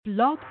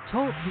Blog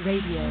Talk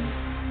Radio.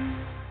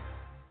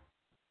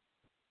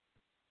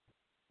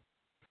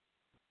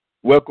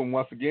 Welcome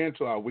once again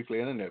to our weekly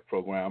internet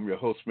program. I'm your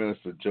host,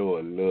 Minister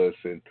Joel Lewis,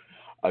 and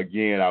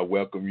again, I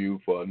welcome you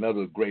for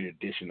another great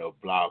edition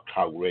of Blog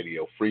Talk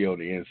Radio, Free on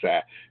the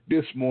Inside.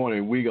 This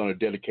morning, we're going to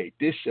dedicate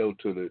this show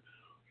to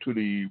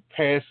the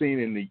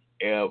passing and the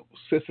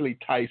Cicely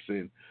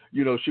Tyson.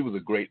 You know, she was a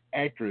great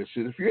actress.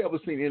 And if you ever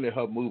seen any of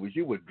her movies,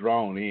 you were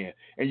drawn in,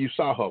 and you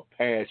saw her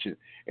passion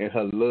and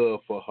her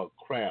love for her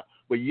craft.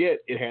 But yet,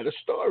 it had a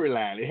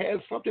storyline. It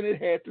had something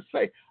it had to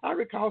say. I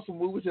recall some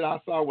movies that I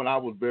saw when I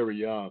was very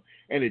young,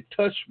 and it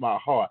touched my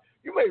heart.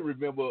 You may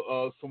remember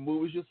some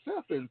movies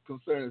yourself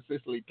concerning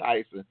Cicely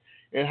Tyson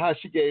and how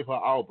she gave her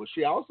all. But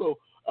she also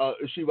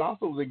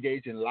was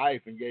engaged in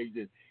life, engaged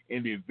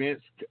in the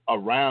events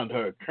around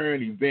her,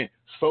 current events,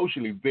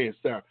 social events.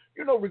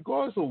 You know,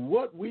 regardless of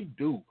what we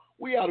do,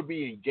 we ought to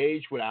be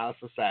engaged with our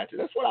society.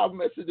 That's what our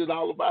message is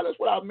all about. That's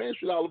what our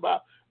ministry is all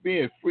about,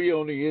 being free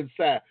on the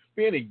inside,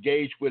 being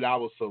engaged with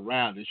our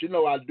surroundings. You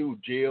know, I do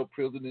jail,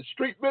 prison, and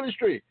street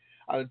ministry.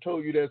 I've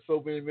told you that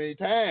so many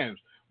times.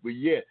 But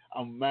yet,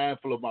 I'm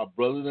mindful of my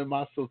brothers and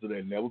my sisters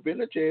that never been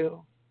to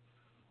jail.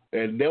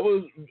 They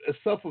never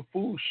suffered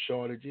food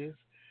shortages.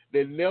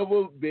 They've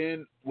never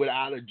been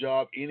without a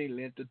job any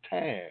length of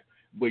time.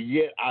 But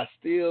yet, I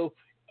still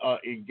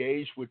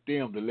engage with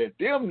them to let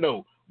them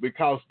know,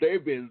 because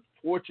they've been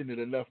fortunate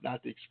enough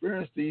not to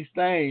experience these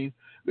things,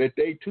 that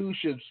they too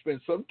should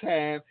spend some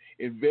time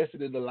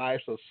invested in the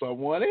lives of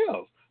someone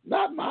else.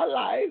 Not my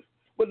life,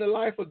 but the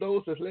life of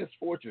those that's less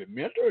fortunate.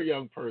 Mentor a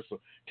young person.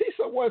 Teach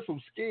someone some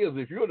skills.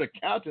 If you're an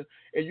accountant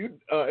and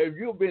if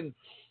you've been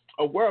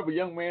aware of a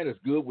young man that's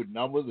good with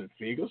numbers and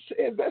figures,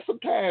 invest some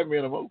time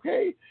in him,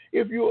 okay?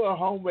 If you're a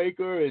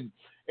homemaker and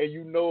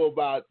you know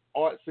about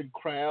arts and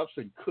crafts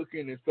and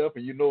cooking and stuff,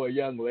 and you know a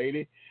young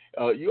lady,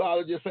 you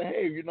ought to just say,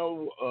 hey,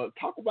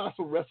 talk about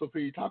some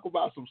recipes, talk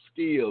about some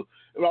skills.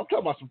 And I'm talking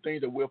about some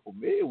things that we're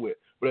familiar with,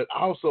 but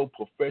also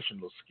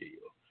professional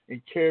skills.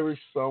 Encourage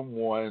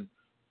someone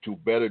to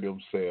better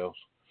themselves,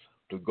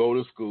 to go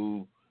to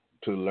school,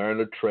 to learn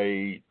a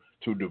trade,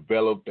 to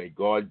develop their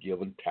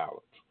God-given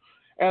talents.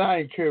 And I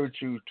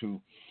encourage you to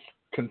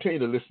continue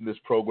to listen to this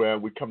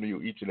program. We come to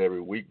you each and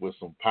every week with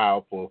some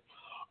powerful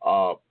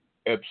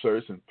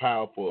excerpts and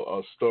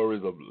powerful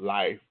stories of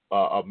life,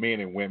 of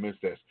men and women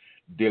that's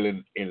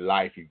dealing in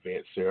life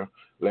events here.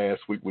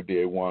 Last week we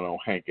did one on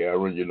Hank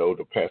Aaron. You know,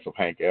 the past of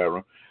Hank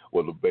Aaron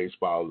was a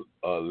baseball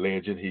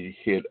legend. He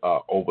hit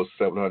over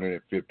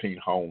 715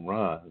 home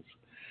runs,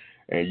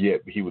 and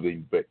yet he was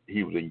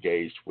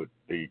engaged with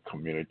the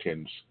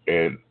community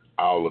and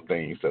all the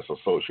things that's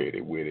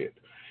associated with it.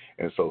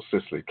 And so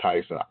Cicely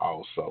Tyson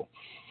also.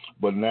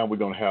 But now we're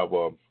going to have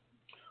a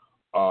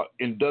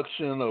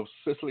induction of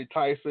Cicely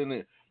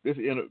Tyson. This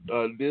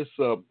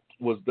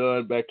was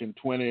done back in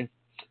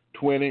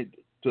 2020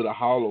 to the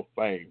Hall of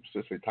Fame.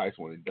 Cicely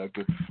Tyson was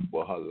inducted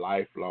for her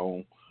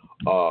lifelong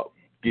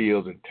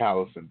skills and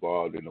talents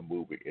involved in the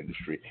movie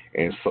industry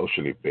and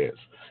social events.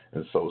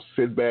 And so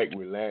sit back,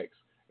 relax,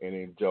 and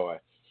enjoy.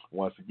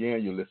 Once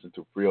again, you listen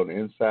to Free on the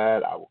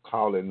Inside. Our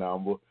call-in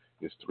number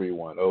is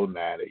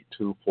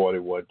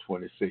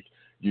 310-982-4126.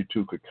 You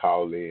too could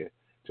call in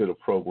to the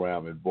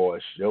program and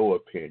voice your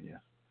opinion.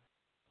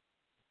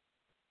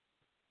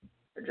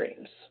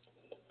 Dreams,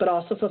 but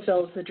also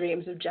fulfills the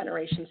dreams of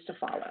generations to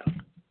follow.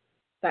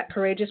 That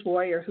courageous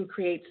warrior who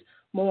creates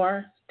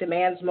more,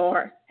 demands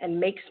more, and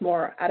makes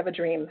more out of a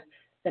dream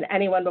than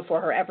anyone before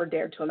her ever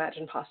dared to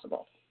imagine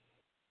possible.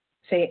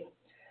 See,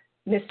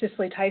 Miss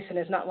Cicely Tyson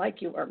is not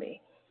like you or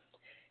me.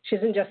 She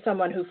isn't just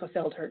someone who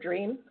fulfilled her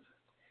dream.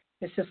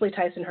 Miss Cicely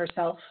Tyson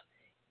herself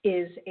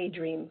is a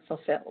dream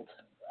fulfilled.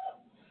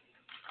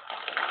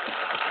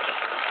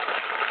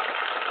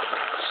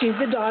 She's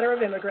the daughter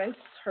of immigrants.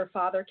 Her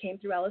father came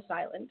through Ellis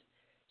Island.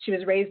 She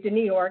was raised in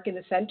New York in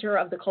the center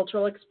of the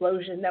cultural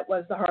explosion that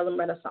was the Harlem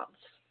Renaissance.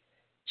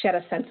 She had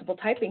a sensible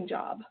typing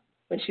job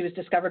when she was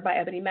discovered by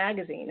Ebony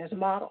magazine as a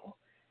model.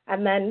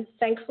 And then,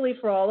 thankfully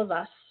for all of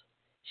us,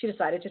 she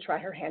decided to try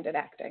her hand at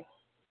acting.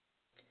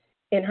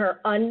 In her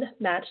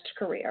unmatched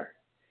career,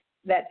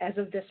 that as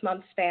of this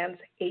month spans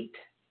 8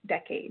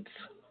 decades,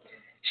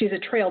 she's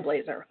a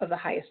trailblazer of the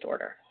highest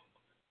order.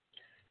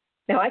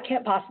 Now, I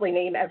can't possibly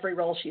name every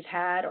role she's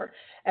had or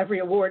every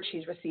award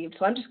she's received,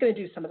 so I'm just going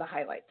to do some of the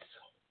highlights.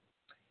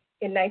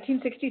 In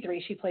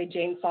 1963, she played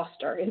Jane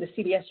Foster in the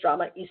CBS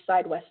drama East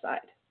Side, West Side,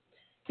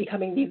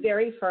 becoming the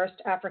very first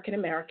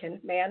African-American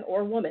man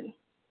or woman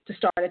to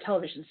star in a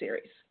television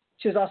series.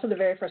 She was also the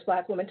very first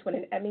Black woman to win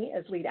an Emmy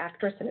as lead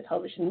actress in a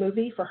television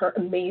movie for her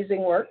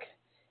amazing work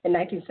in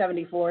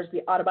 1974's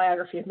The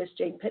Autobiography of Miss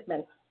Jane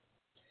Pittman.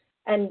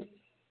 And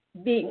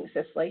being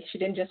Cicely, she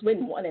didn't just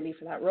win one Emmy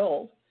for that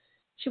role,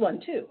 she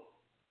won 2.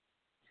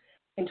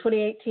 In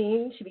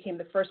 2018, she became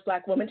the first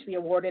Black woman to be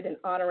awarded an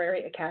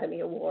honorary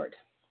Academy Award.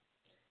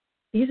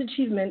 These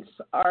achievements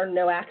are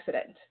no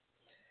accident.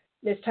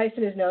 Ms.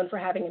 Tyson is known for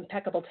having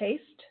impeccable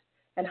taste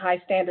and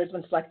high standards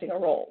when selecting a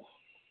role.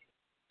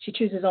 She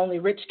chooses only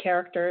rich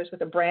characters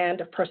with a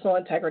brand of personal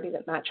integrity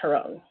that match her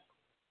own.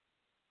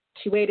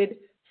 She waited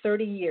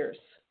 30 years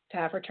to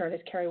have her turn as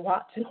Carrie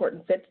Watts in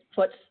Horton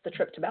Foote's The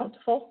Trip to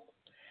Bountiful.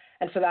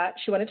 And for that,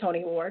 she won a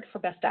Tony Award for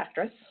Best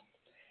Actress,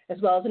 as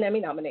well as an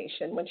Emmy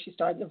nomination when she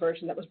starred in the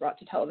version that was brought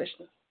to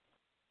television.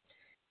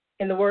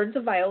 In the words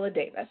of Viola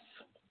Davis,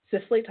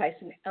 Cicely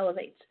Tyson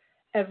elevates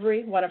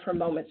every one of her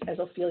moments as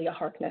Ophelia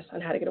Harkness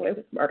on How to Get Away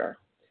with Murder,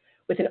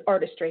 with an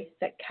artistry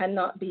that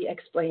cannot be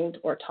explained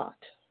or taught.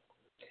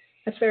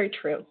 That's very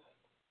true.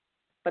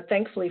 But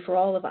thankfully for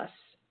all of us,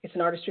 it's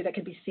an artistry that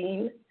can be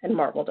seen and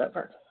marveled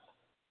over.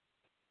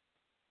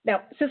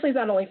 Now, Cicely's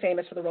not only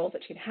famous for the roles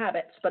that she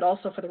inhabits, but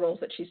also for the roles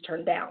that she's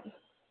turned down.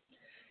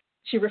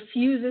 She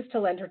refuses to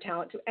lend her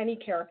talent to any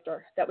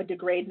character that would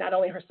degrade not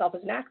only herself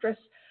as an actress,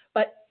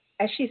 but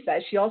as she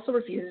says, she also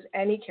refuses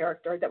any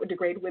character that would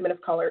degrade women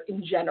of color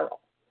in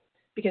general,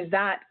 because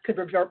that could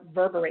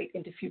reverberate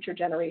into future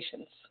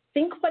generations.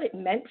 Think what it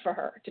meant for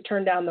her to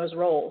turn down those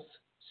roles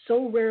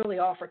so rarely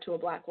offered to a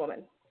Black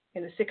woman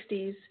in the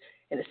 60s,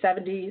 in the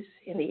 70s,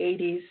 in the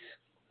 80s.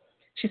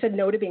 She said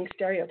no to being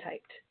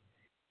stereotyped.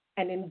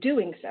 And in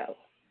doing so,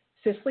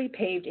 Cicely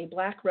paved a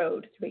Black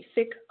road through a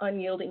thick,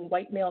 unyielding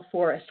white male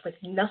forest with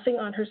nothing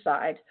on her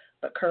side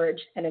but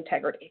courage and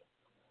integrity.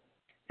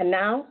 And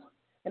now,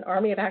 an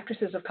army of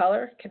actresses of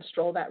color can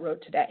stroll that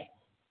road today.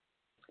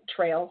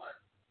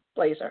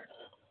 Trailblazer.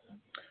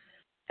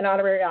 An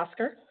honorary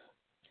Oscar,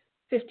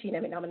 15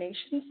 Emmy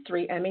nominations,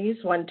 3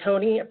 Emmys, 1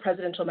 Tony, a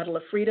Presidential Medal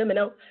of Freedom, and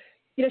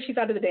she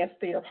founded the Dance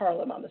Theater of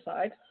Harlem on the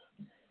side.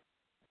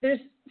 There's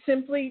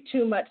simply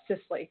too much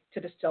Cicely to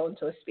distill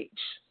into a speech.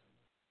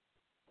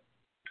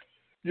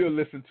 You'll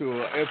listen to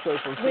an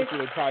excerpt from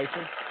Cicely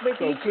Tyson.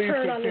 With each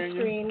turn on the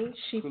screen,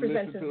 she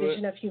presents a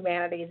vision of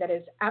humanity that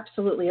is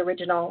absolutely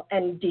original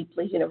and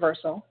deeply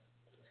universal.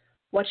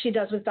 What she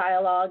does with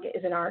dialogue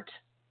is an art.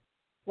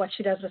 What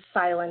she does with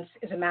silence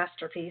is a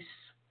masterpiece.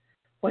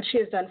 What she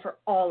has done for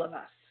all of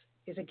us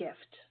is a gift.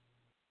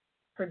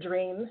 Her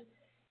dream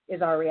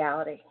is our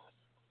reality.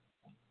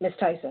 Miss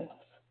Tyson,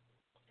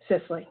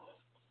 Cicely,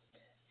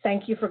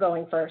 thank you for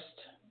going first.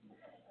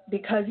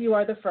 Because you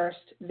are the first,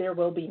 there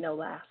will be no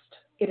last.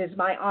 It is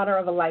my honor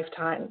of a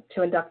lifetime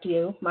to induct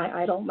you, my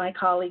idol, my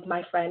colleague,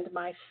 my friend,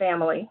 my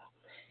family,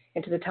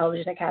 into the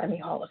Television Academy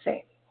Hall of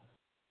Fame.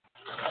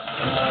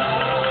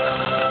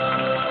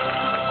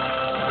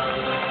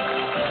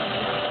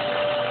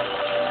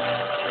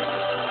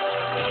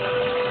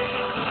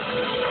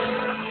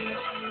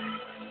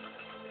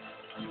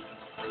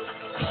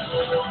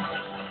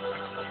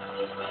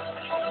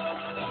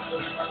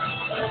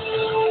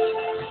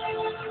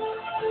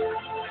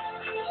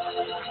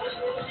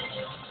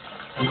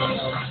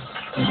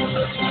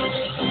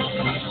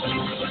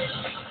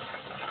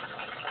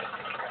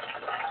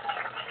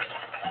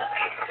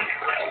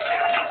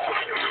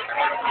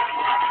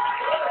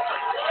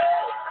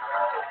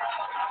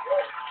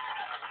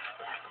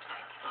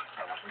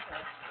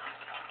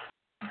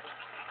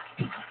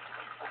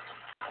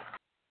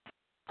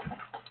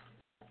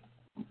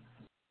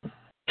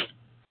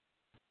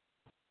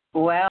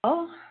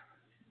 Well,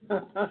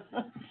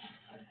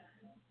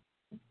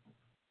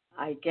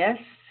 I guess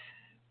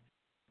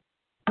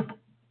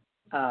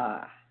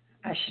I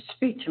should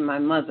speak to my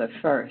mother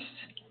first.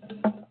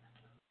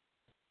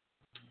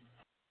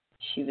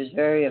 She was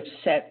very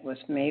upset with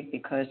me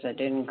because I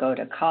didn't go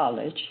to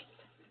college.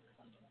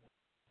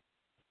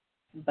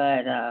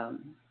 But I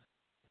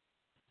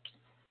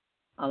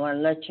want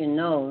to let you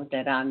know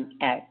that I'm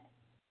at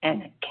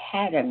an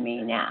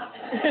academy now.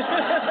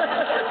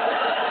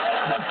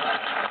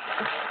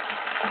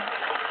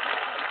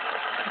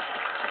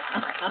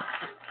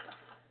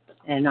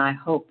 And I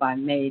hope I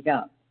made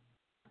up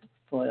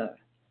for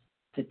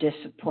the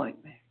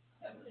disappointment.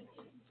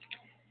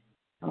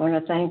 I want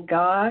to thank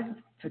God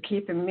for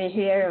keeping me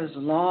here as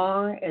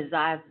long as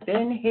I've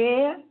been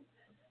here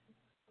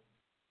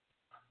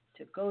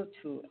to go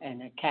to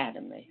an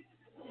academy.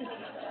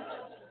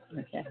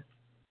 Okay.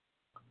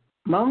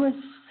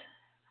 Moments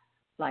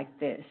like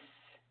this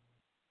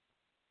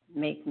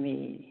render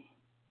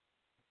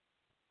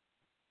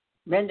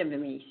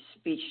me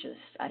speechless,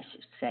 I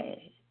should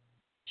say.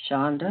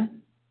 Shonda,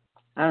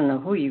 I don't know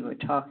who you were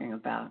talking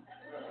about,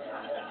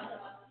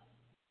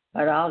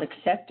 but I'll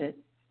accept it.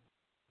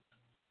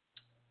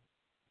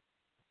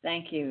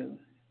 Thank you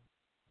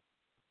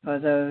for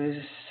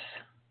those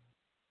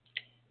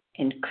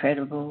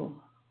incredible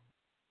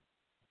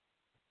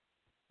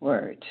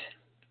words.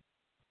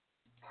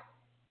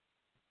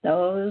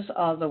 Those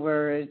are the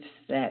words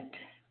that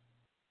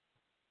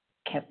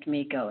kept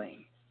me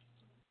going,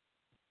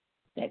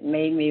 that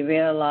made me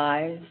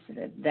realize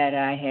that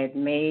I had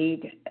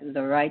made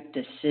the right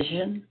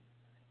decision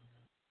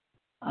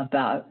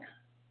about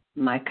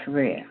my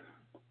career.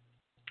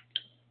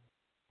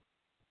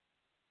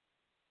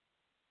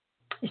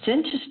 It's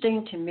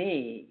interesting to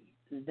me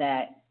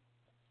that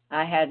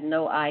I had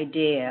no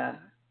idea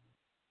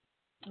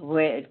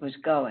where it was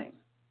going,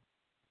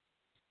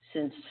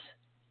 since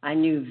I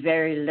knew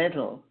very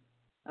little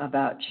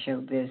about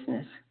show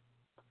business.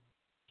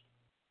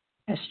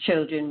 As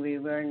children, we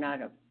were not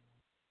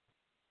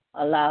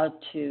allowed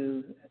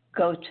to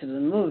go to the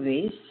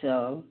movies,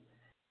 so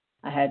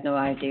I had no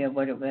idea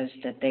what it was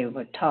that they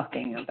were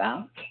talking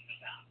about.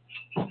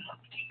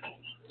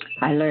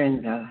 I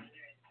learned, though.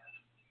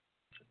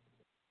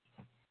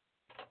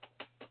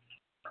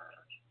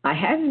 I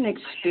had an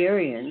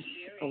experience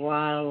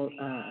while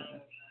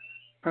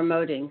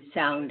promoting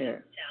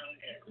Sounder.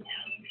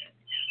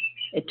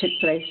 It took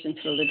place in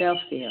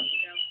Philadelphia.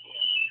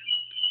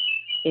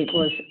 It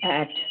was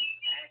at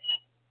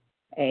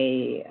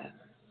a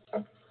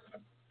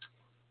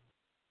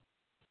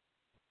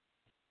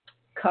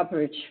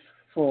coverage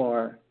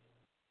for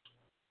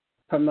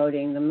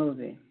promoting the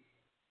movie.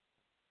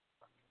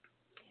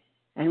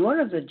 And one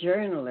of the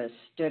journalists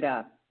stood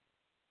up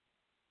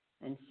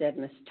and said,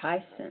 "Miss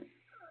Tyson,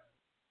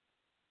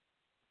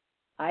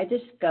 I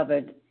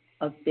discovered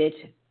a bit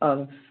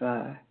of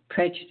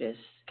prejudice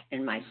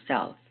in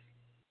myself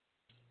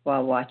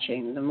while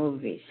watching the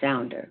movie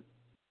Sounder."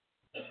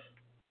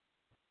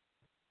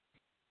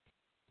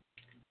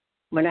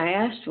 When I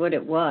asked what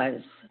it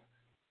was,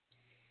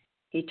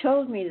 he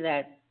told me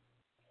that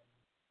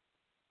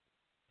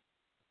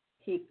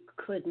he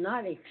could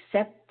not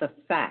accept the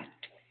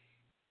fact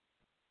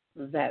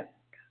that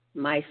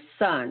my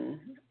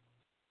son,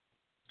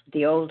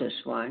 the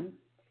oldest one,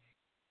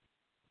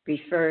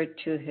 referred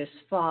to his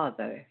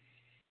father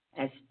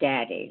as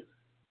Daddy.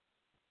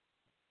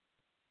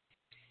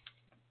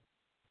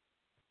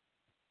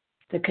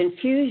 The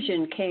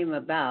confusion came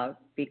about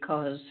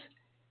because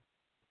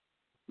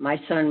my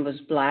son was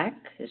black,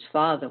 his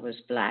father was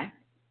black,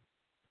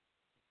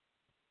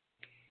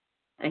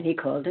 and he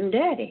called him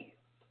Daddy.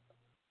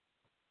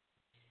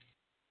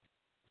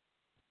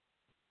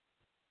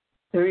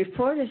 The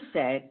reporter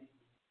said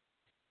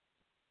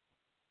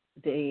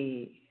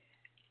the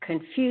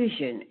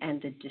confusion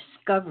and the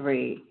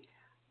discovery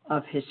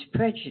of his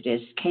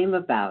prejudice came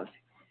about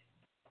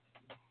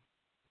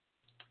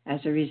as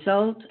a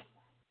result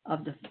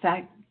of the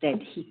fact that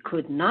he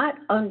could not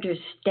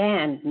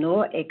understand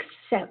nor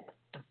accept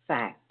the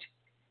fact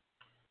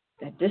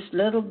that this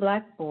little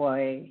black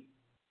boy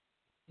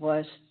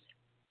was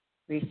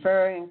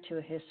referring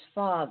to his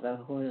father,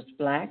 who was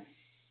black,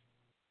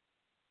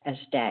 as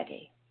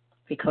Daddy,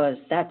 because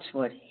that's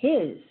what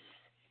his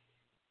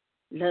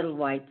little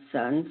white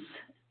sons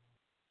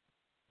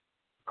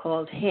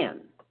called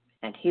him,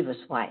 and he was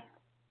white.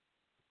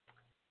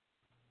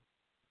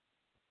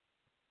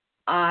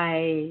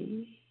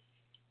 I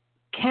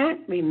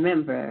can't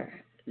remember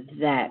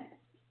that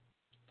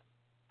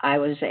I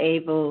was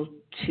able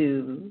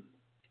to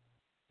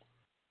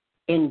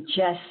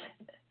ingest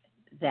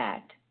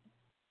that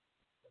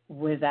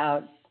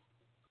without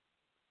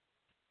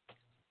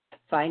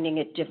finding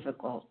it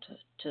difficult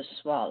to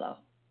swallow.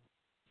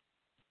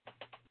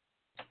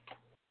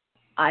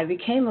 I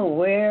became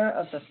aware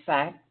of the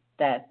fact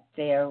that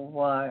there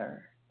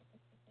were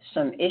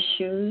some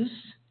issues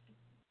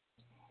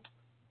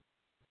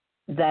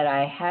that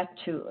I had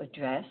to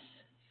address.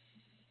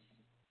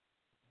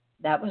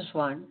 That was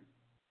one.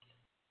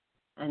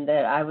 And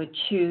that I would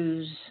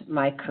choose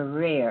my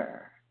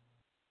career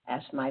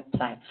as my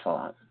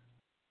platform.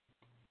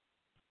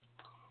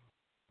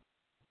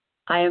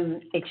 I am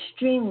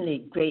extremely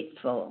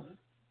grateful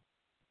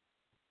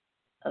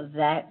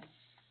that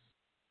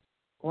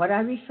what I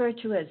refer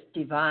to as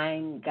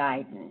divine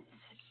guidance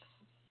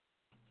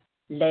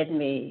led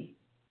me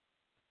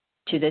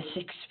to this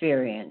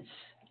experience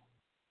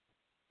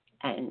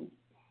and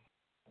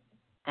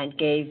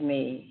gave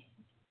me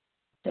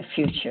the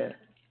future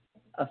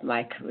of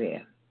my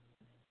career.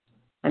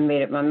 I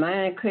made up my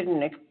mind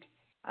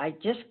I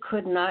just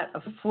could not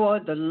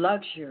afford the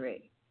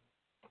luxury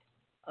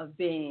of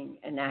being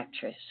an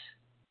actress.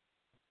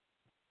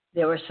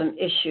 There were some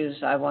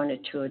issues I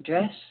wanted to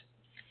address,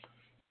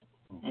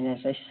 and as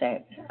I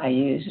said, I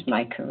used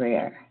my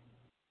career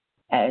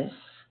as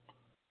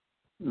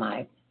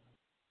my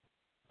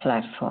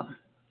platform.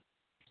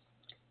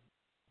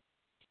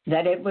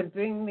 That it would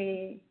bring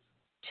me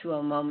to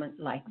a moment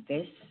like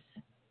this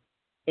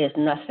is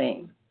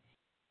nothing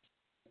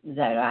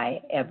that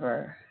I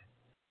ever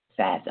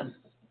fathomed.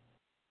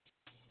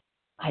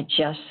 I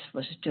just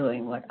was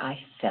doing what I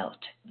felt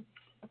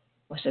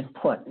was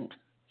important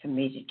for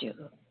me to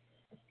do.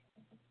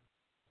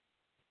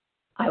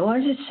 I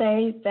want to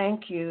say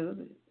thank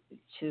you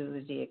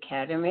to the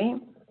Academy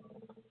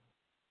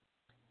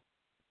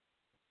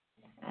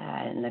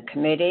and the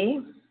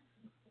committee.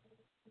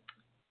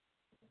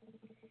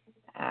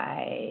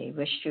 I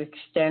wish to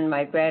extend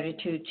my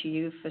gratitude to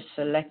you for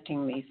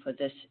selecting me for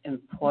this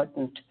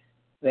important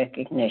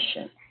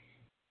recognition.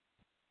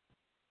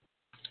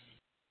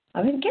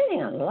 I've been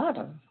getting a lot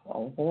of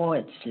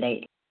awards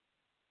lately.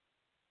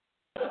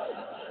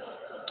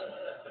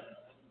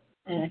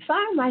 And I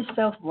find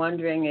myself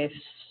wondering if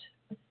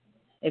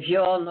you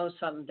all know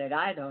something that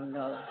I don't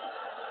know.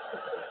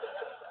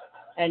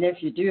 And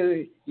if you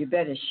do, you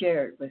better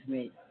share it with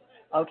me,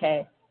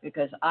 okay?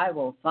 Because I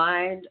will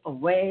find a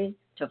way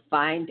to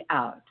find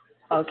out,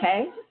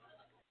 okay?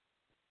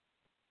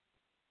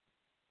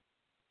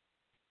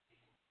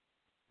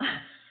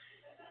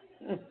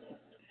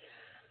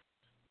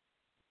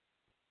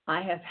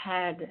 I have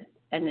had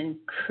an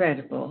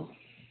incredible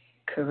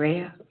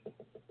career.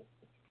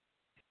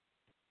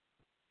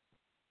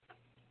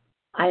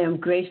 I am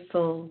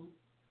grateful,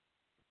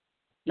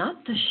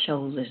 not the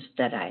shoulders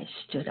that I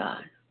stood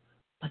on,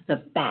 but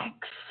the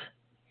backs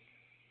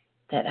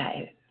that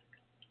I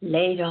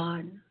laid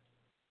on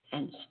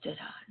and stood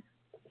on.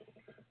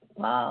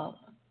 While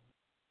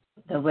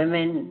the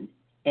women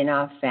in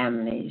our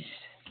families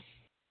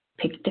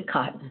picked the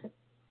cotton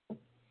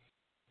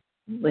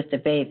with the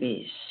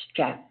babies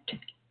strapped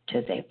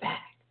to their back.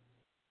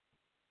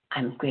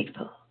 I'm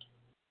grateful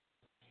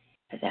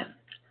for them.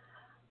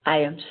 I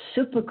am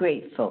super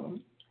grateful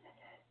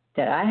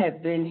that I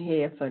have been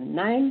here for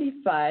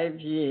 95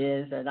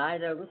 years, and I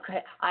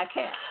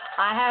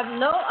have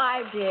no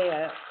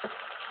idea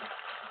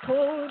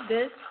who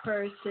this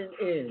person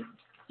is.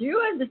 Do you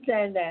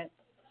understand that?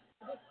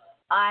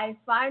 I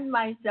find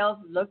myself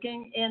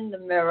looking in the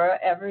mirror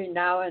every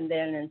now and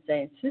then and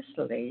saying,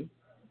 Cicely,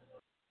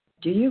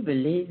 do you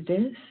believe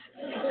this?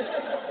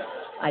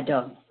 I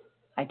don't.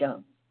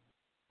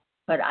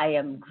 But I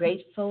am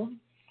grateful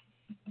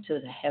to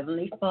the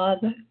Heavenly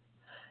Father,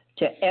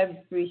 to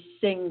every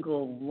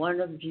single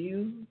one of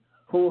you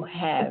who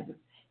have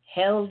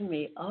held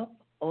me up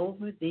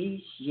over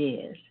these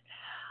years.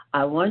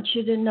 I want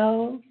you to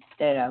know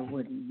that I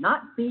would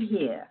not be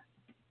here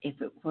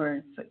if it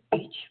weren't for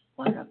each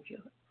one of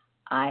you.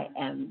 I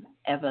am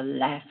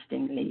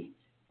everlastingly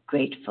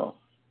grateful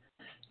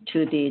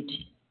to the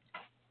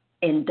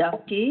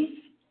inductees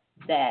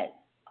that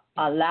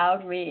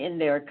allowed me in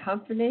their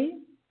company.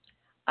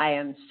 I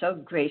am so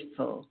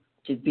grateful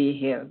to be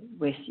here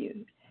with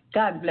you.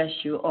 God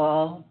bless you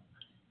all.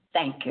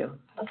 Thank you.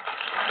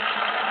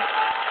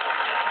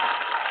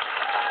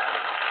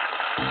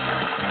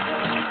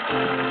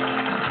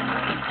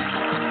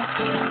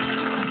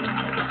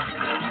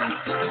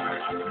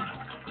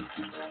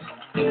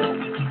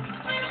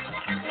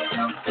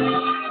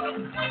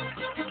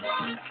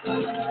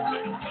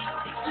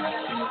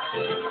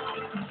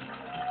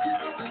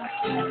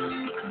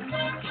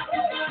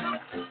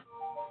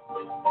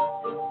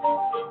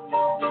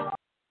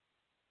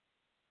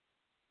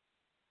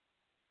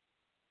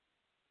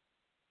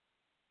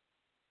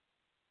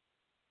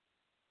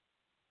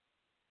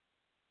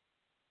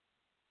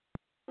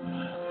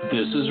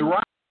 This is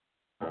right.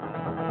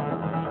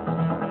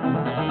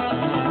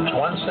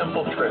 One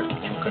simple trick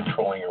to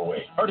controlling your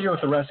weight.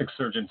 Cardiothoracic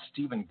surgeon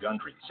Stephen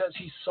Gundry says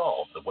he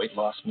solved the weight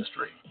loss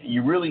mystery.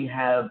 You really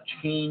have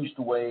changed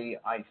the way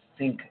I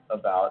think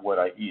about what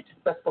I eat.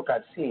 Best book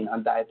I've seen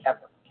on diet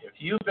ever. If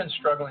you've been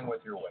struggling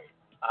with your weight,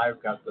 I've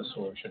got the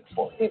solution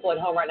for you. People at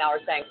home right now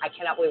are saying, I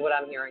cannot believe what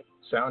I'm hearing.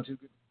 Sound too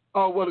good?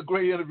 Oh, what a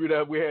great interview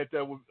that we had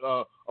there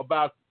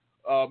about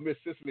Miss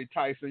Cicely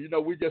Tyson. You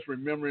know, we're just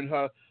remembering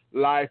her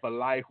life, a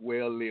life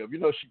well lived. You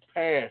know, she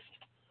passed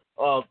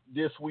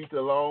this week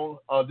alone.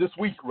 This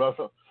week,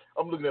 Russell.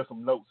 I'm looking at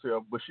some notes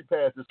here, but she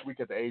passed this week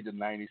at the age of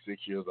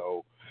 96 years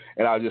old.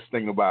 And I was just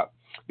thinking about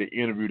the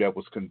interview that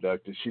was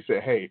conducted. She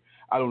said, hey,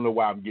 I don't know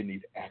why I'm getting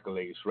these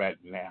accolades right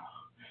now.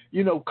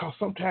 You know, because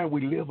sometimes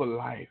we live a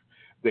life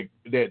that's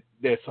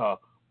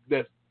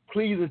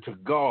pleasing to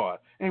God,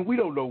 and we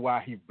don't know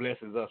why he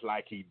blesses us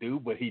like he do,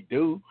 but he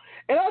do.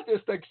 And I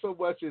just think so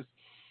much as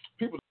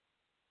people,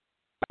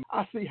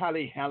 I see how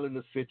they handling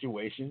the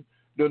situation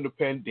during the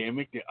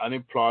pandemic, the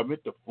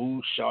unemployment, the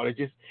food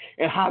shortages,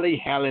 and how they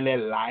handling their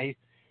life.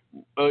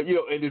 You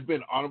know, and it's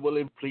been honorable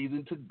and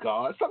pleasing to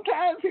God.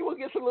 Sometimes people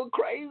get a little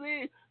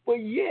crazy, but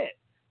yet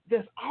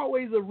there's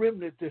always a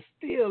remnant that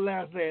still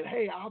laughs at,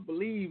 hey, I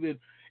believe in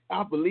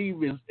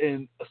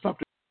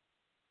something.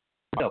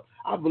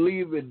 I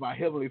believe in my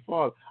Heavenly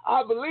Father.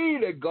 I believe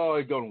that God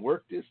is going to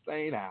work this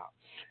thing out.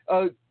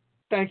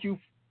 Thank you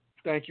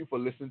for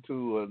listening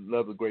to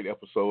another great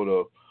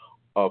episode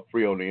of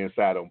Free on the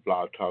Inside on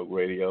Blog Talk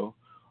Radio.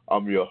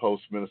 I'm your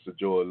host, Minister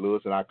Joel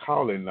Lewis, and our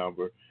call-in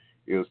number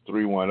is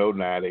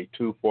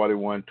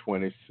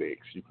 310-982-4126.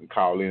 You can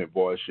call in and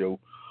voice your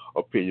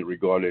opinion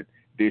regarding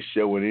this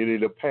show and any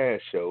of the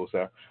past shows.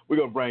 We're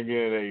going to bring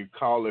in a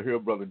caller here.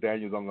 Brother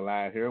Daniel's on the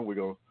line here, and we're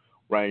going to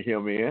bring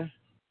him in.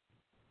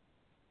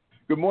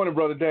 Good morning,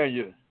 Brother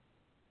Daniel.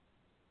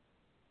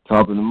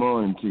 Top of the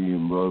morning to you,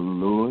 Brother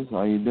Lewis.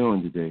 How you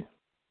doing today?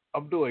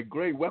 I'm doing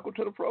great. Welcome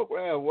to the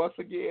program once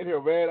again here,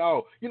 man.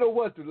 Oh, you know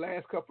what? The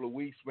last couple of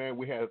weeks, man,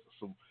 we had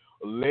some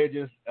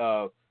legends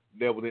that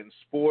were in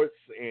sports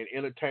and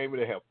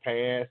entertainment that have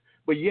passed,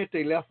 but yet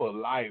they left a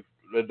life,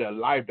 the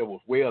life that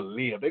was well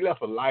lived. They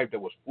left a life that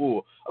was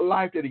full, a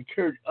life that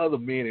encouraged other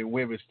men and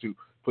women to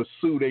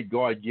pursue their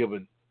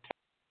God-given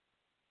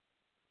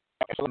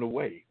on the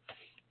way.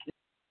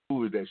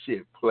 That she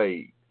had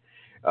played,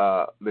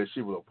 that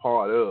she was a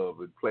part of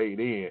and played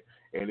in,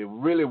 and it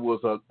really was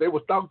they were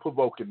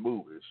thought-provoking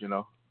movies, you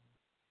know.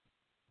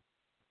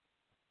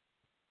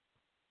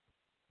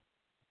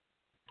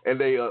 And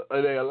they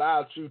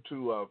allowed you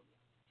to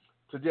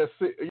just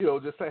sit, you know,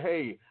 just say,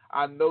 hey,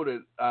 I know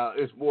that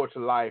it's more to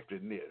life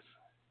than this.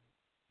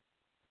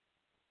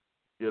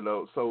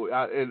 So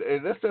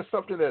and that's just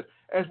something that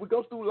as we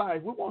go through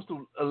life, we want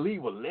to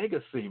leave a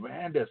legacy,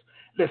 man, that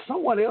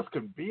someone else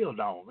can build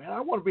on, man.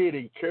 I want to be able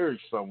to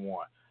encourage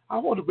someone. I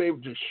want to be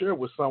able to share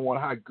with someone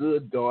how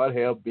good God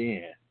has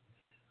been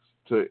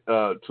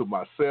to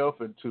myself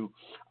and to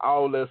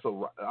all those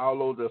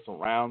that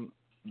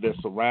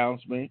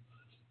surrounds me.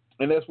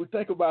 And as we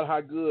think about how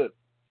good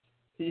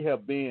He has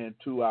been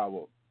to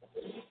our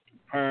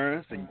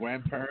parents and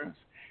grandparents,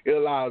 it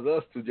allows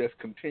us to just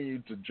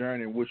continue the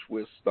journey in which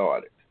we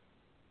started.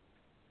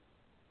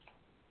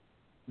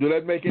 Do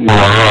that make any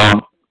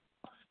sense?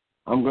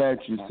 I'm glad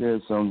you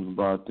said something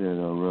about that,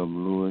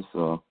 Reverend Lewis.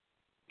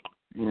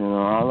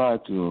 I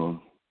like to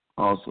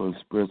also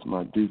express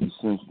my deepest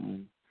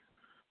sympathy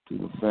to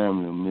the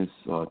family of Miss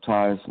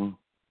Tyson.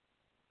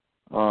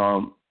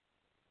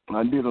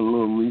 I did a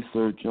little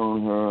research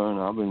on her, and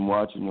I've been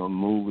watching her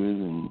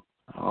movies, and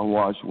I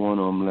watched one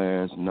of them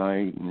last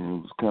night, and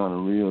it was kind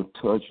of real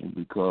touching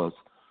because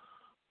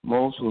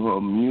most of her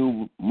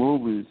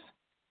movies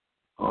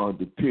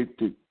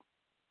depicted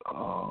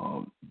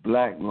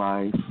black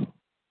life,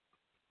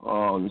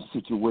 the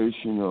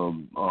situation of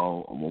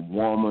a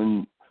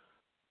woman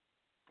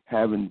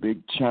having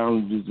big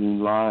challenges in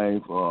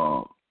life,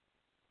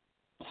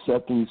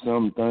 accepting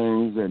some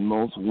things that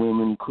most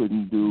women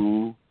couldn't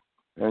do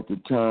at the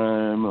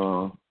time.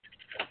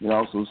 It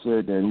also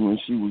said that when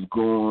she was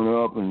growing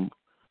up and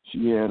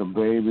she had a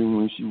baby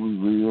when she was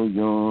real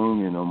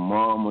young, and her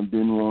mama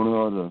didn't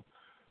want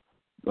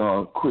her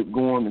to quit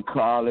going to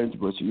college,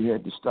 but she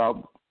had to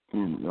stop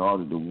in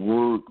order to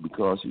work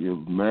because she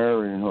was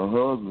married, and her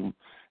husband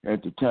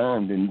at the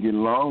time didn't get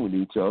along with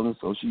each other,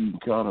 so she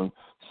kind of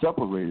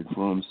separated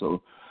from him.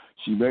 So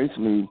she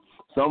basically,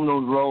 some of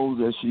those roles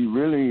that she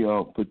really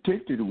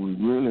depicted was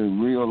really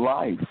real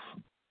life.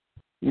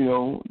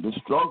 The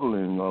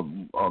struggling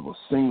of a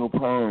single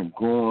parent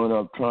growing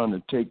up trying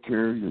to take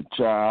care of your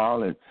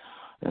child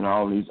and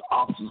all these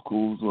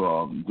obstacles,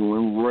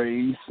 doing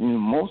race, and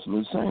most of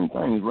the same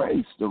thing,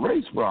 the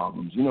race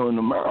problems, in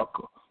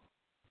America.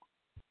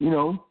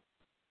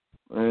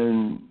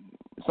 And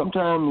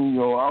sometimes,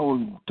 I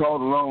was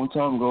taught a long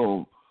time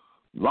ago,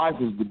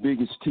 life is the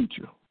biggest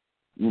teacher,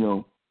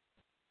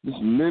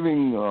 just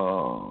living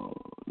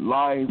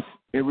life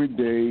every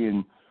day,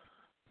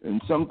 and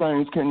some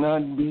things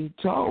cannot be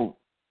taught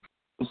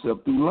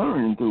except through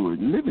learning through it,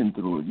 living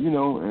through it,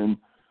 and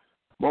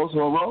most of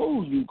her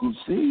roles you could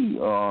see,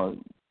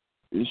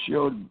 it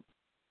showed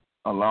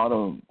a lot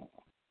of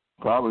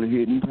probably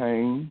hidden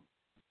pain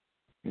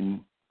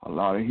and a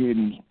lot of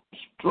hidden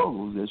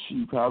struggles that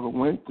she probably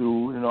went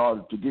through in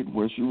order to get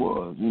where she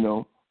was,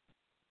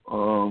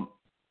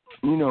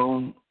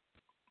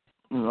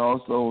 and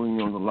also,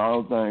 there's a lot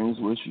of things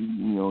where she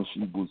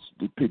was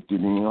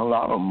depicted in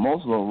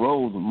most of her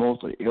roles are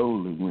mostly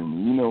elderly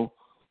women,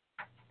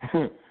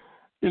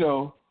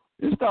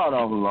 it started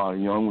off a lot of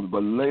young ones,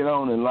 but later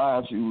on in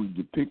life, she was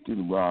depicted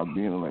about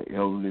being like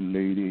elderly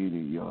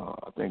lady.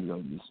 I think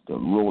the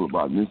role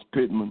about Miss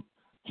Pittman,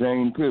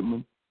 Jane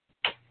Pittman.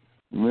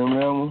 Remember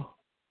that one?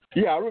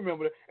 Yeah, I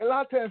remember that. And a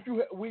lot of times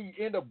we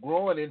end up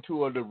growing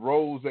into the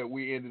roles that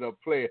we ended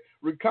up playing.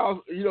 Because,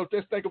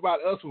 just think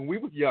about us when we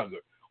were younger.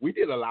 We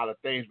did a lot of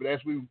things, but as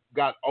we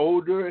got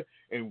older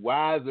and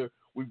wiser,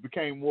 we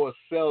became more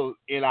settled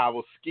in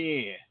our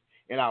skin,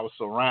 in our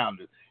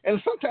surroundings. And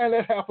sometimes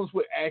that happens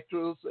with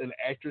actors and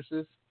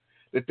actresses,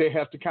 that they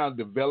have to kind of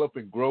develop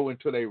and grow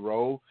into their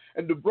role.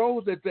 And the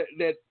roles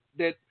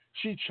that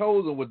she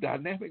chosen were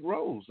dynamic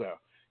roles there.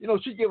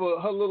 She gave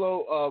her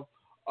little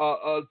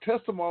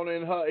testimony,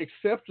 and her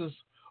acceptance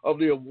of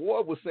the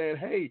award was saying,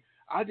 hey,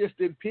 I just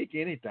didn't pick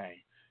anything.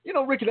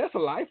 Ricky, that's a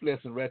life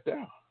lesson right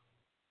there.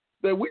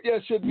 That we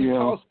just shouldn't be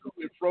tossed to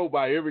and fro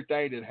by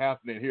everything that's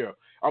happening here.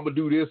 I'm going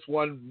to do this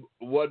one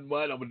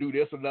month. I'm going to do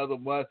this another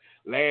month.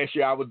 Last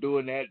year I was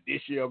doing that.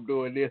 This year I'm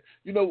doing this.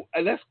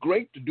 And that's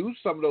great to do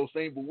some of those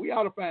things, but we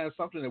ought to find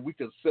something that we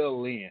can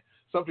settle in,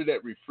 something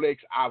that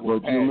reflects our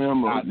past. You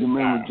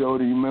remember,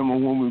 Jody,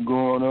 when we were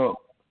growing up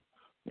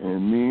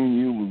and me and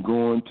you were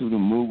going to the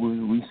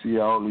movies, we see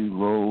all these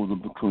roles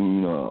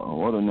between,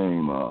 all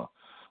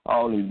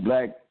these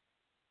black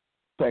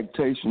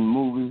exploitation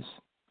movies.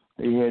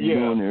 They had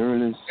during the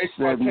early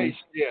 70s.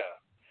 Yeah,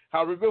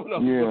 I remember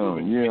those.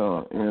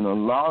 And a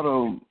lot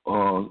of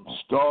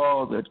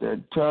stars at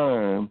that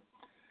time,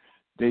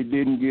 they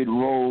didn't get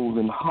roles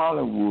in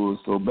Hollywood.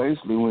 So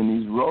basically, when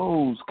these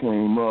roles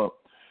came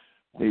up,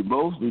 they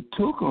mostly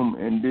took them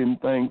and didn't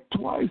think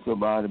twice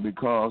about it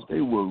because they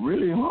were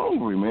really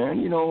hungry,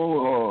 man.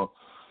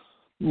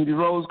 When the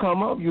roles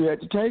come up, you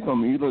had to take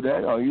them. Either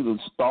that, or either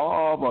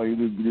starve, or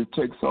either just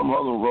take some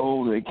other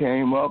role that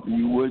came up, and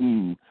you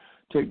wouldn't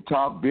take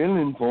top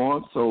billing for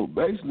it. So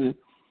basically,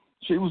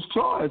 she was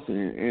choice,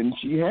 and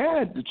she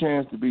had the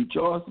chance to be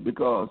choice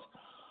because,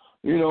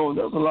 there's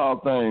a lot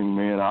of things,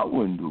 man, I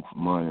wouldn't do for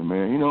money,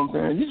 man. You know what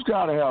I'm saying? You just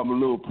got to have a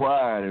little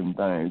pride in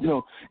things,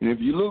 And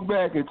if you look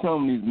back at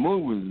some of these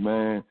movies,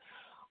 man,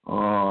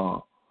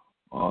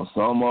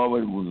 some of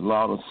it was a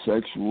lot of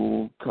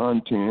sexual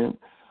content.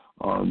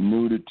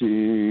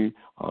 nudity,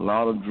 a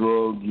lot of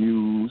drug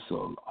use,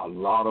 a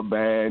lot of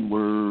bad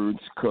words,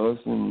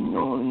 cussing.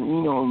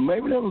 You know,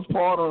 maybe that was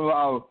part of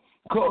our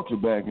culture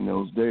back in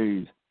those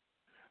days.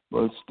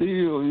 But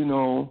still, you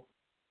know,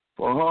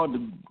 for her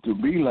to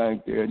be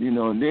like that, you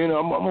know, and then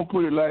I'm going to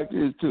put it like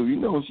this, too. You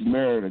know, she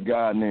married a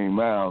guy named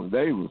Miles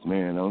Davis,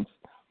 man.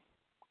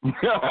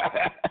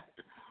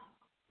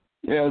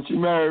 Yeah, she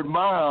married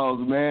Miles,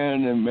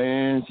 man, and,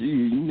 man,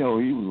 you know,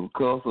 he was a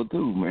cusser,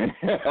 too, man.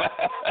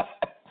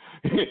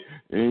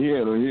 And he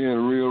had a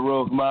real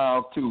rough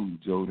mouth, too,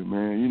 Jody,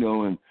 man, you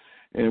know,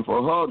 and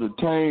for her to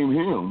tame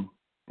him,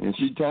 and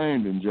she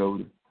tamed him,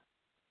 Jody.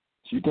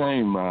 She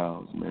tamed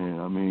Miles, man.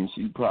 I mean,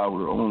 she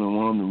probably the only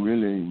one that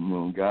really, you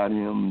know, got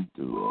him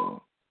to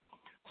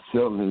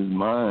settle his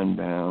mind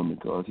down,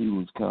 because he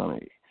was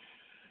kind of,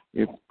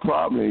 if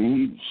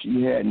probably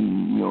she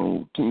hadn't, you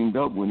know, teamed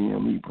up with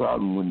him, he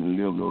probably wouldn't have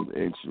lived those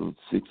extra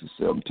 6 or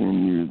 7,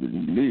 10 years that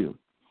he lived.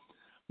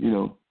 You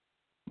know,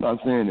 not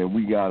saying that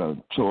we got a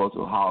choice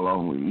of how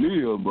long we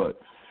live, but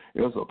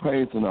it's a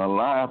pace in our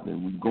life that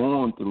we're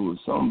going through. If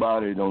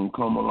somebody don't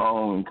come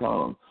along and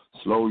kind of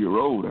slow your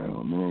roll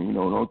down, man, you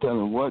know, don't tell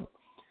them what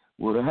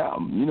would have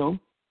happened, you know.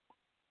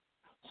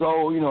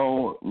 So, you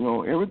know,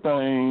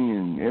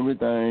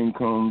 everything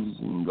comes,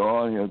 and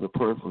God has a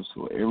purpose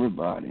for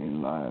everybody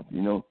in life,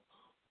 you know,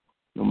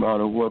 no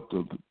matter what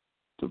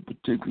the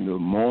particular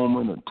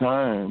moment or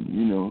time,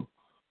 you know.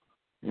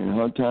 And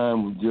her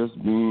time was just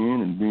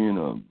being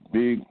a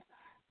big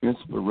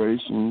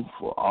inspiration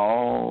for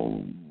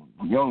all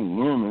young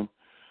women.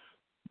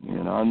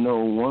 And I know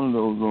one of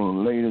those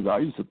ladies, I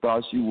used to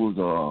thought she was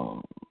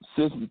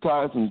Cicely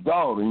Tyson's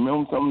daughter. You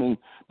remember some of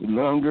the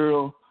young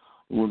girl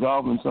was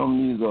off in some of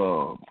these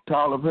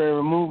Tyler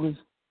Perry movies?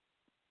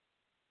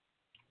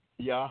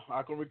 Yeah,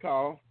 I can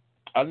recall.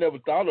 I never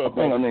thought of her. I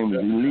think her name was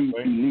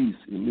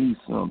Elise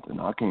something.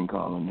 I can't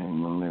call her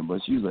name on there,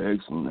 but she's an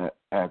excellent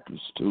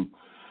actress too.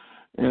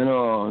 And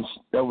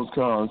that was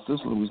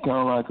Cicely was kind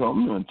of like her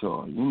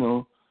mentor, you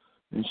know,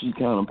 and she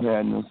kind of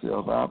patterned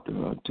herself after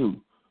her too.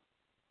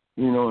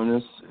 You know, and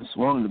it's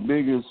one of the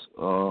biggest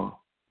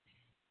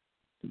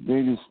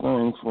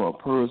things for a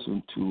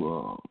person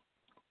to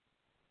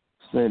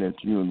say that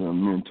you're their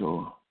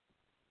mentor,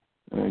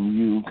 and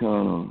you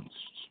kind of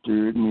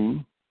steered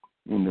me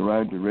in the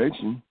right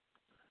direction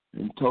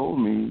and told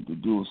me to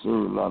do a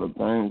certain lot of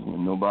things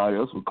when nobody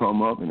else would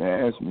come up and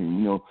ask me.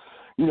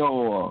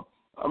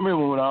 I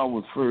remember when I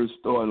was first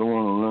starting to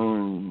want to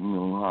learn, you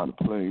know, how to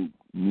play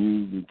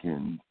music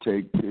and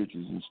take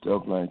pictures and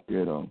stuff like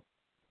that.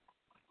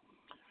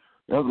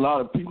 There's a lot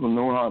of people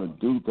know how to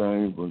do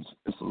things, but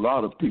it's a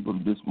lot of people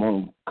that just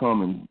won't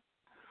come and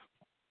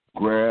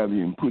grab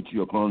you and put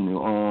you up on their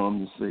arms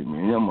and say,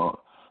 man,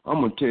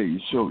 I'm going to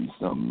show you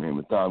something, man,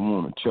 without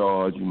wanting to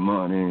charge you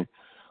money,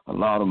 a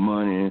lot of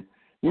money,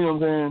 you know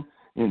what I'm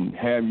saying, and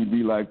have you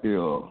be like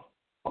their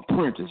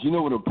apprentice. You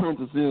know what an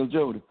apprentice is,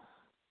 Jody?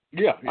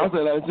 Yeah. I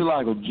said that's just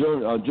like a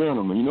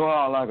journeyman. You know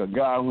how like a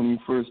guy when he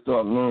first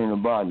started learning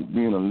about it,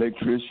 being an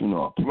electrician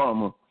or a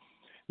plumber,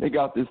 they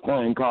got this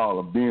thing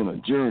called being a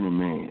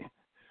journeyman.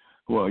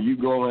 Well, you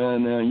go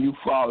in there and you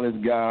follow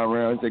this guy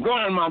around and say,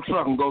 go in my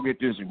truck and go get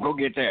this and go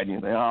get that. And you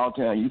say, all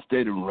the time you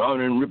steady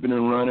running, ripping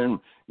and running.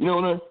 You know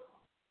what I mean?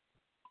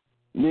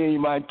 And then you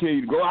might tell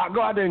you to go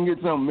out there and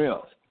get something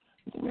else.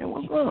 You say, man,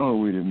 what's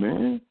wrong with it,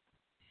 man?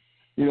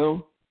 You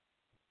know?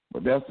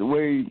 But that's the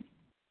way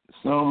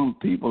some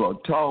people are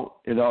taught.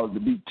 It ought to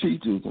be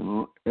teachers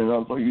and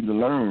for you to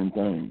learn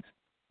things.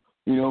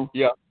 You know?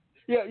 Yeah.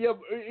 Yeah.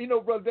 You know,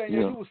 Brother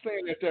Daniel, you were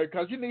saying that there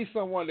because you need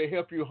someone to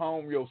help you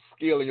hone your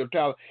skill and your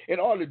talent. In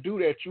order to do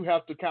that, you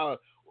have to kind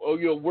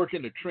of work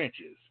in the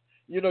trenches.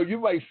 You know, you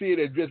might see it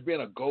as just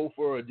being a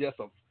gopher or just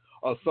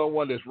or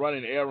someone that's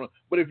running errands.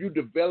 But if you're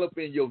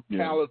developing your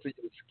talents and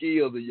your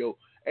skills and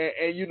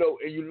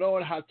you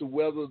learn how to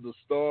weather the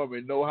storm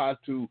and know how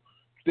to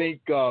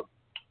think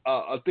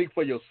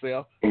for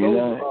yourself.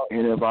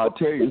 And if I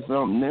tell you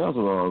something else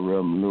about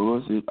Reverend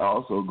Lewis, it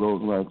also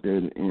goes like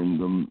that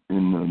in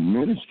the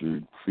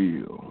ministry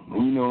field.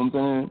 You know what I'm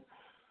saying?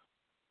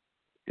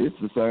 It's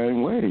the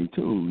same way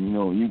too. You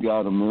know, you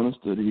got a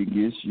minister that he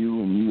gets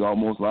you, and you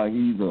almost like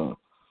he's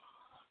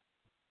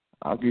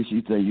I guess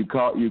you say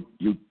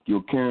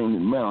you're carrying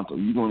his mantle.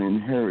 You're going to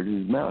inherit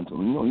his mantle.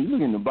 You know, you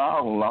look in the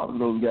Bible, a lot of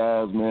those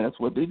guys, man, that's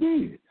what they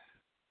did.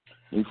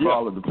 They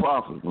followed the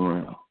prophets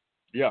around.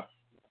 Yeah.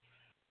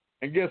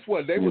 And guess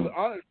what? They was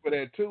honored for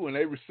that too, and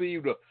they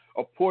received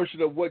a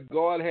portion of what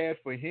God had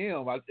for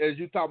him. As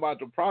you talk about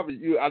the prophet,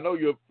 I know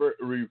you're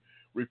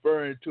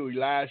referring to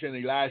Elijah and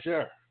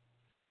Elijah.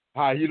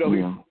 How he said,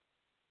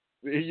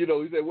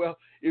 well,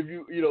 if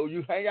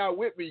you hang out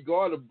with me,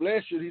 God will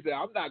bless you. He said,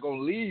 I'm not going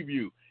to leave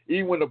you.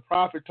 Even when the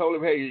prophet told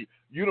him, hey,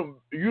 you done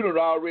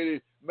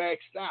already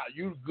maxed out.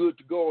 You good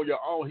to go on your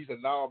own. He said,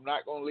 no, I'm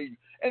not going to leave you.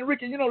 And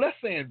Ricky, that's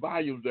saying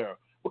volumes there.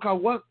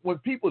 Because when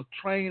people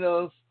train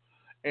us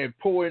and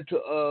pour into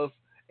us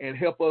and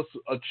help us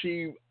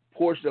achieve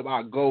portion of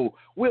our goal,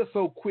 we're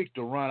so quick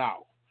to run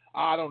out.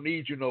 I don't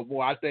need you no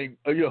more. I think,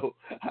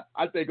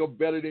 I think I'm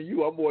better than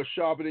you. I'm more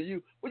sharper than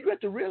you. But you have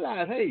to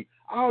realize, hey,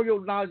 all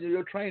your knowledge and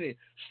your training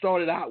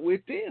started out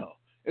with them.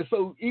 And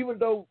so even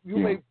though you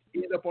may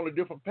end up on a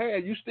different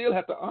path, you still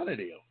have to honor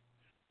them.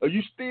 Or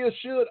you still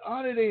should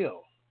honor them.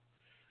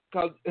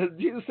 Because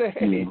Jesus said,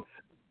 hey,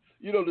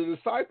 the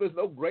disciple is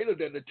no greater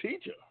than the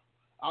teacher.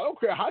 I don't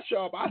care how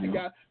sharp I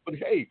got, but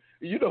hey,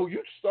 you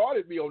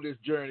started me on this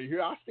journey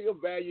here. I still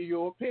value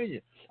your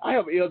opinion. I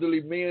have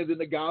elderly men in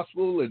the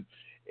gospel and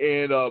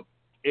in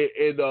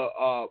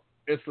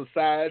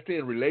society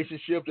and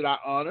relationships that I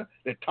honor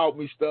that taught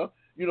me stuff.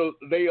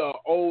 They are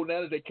old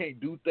now, they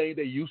can't do things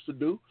they used to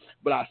do,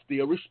 but I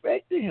still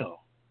respect them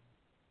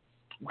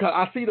because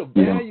I see the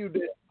value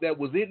that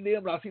was in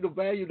them, and I see the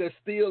value that's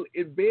still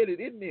embedded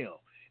in them.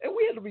 And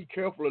we have to be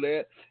careful of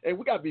that, and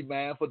we got to be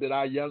mindful that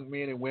our young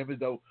men and women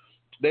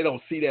they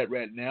don't see that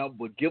right now,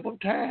 but give them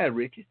time,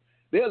 Ricky.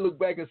 They'll look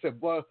back and say,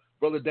 boy,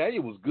 Brother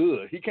Daniel was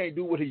good. He can't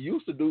do what he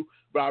used to do,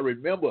 but I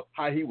remember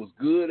how he was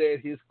good at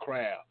his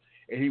craft,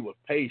 and he was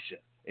patient,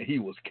 and he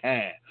was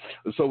kind.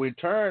 So in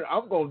turn,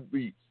 I'm going to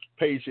be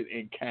patient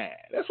and kind.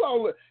 That's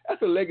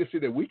a legacy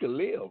that we can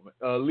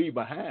leave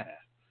behind.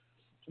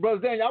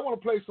 Brother Daniel, I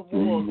want to play some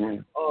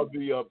more of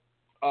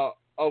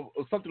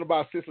something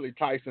about Cicely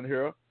Tyson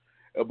here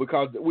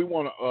because we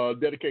want to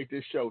dedicate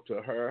this show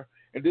to her.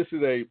 And this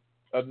is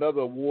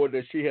another award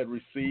that she had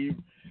received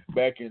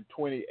back in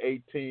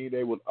 2018.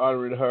 They were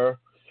honoring her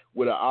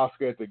with an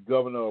Oscar at the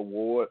Governor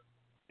Award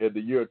in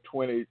the year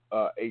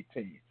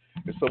 2018.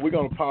 And so we're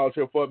going to pause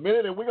here for a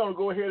minute, and we're going to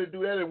go ahead and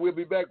do that, and we'll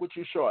be back with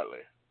you shortly.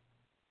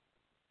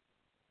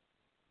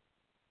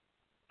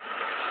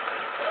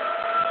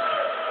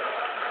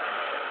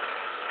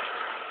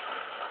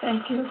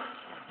 Thank you.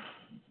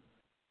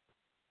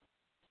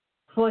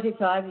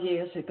 45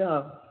 years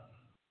ago,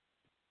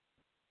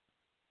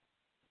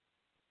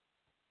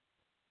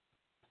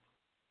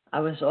 I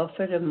was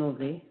offered a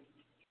movie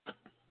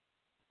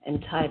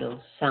entitled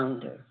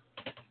Sounder.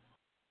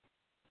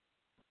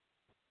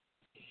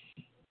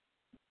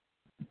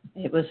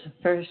 It was the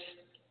first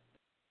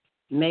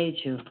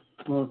major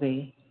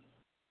movie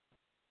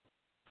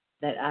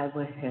that I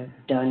would have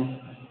done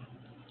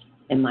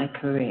in my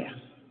career.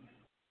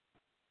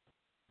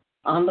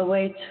 On the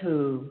way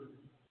to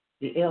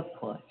the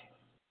airport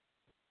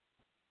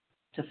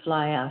to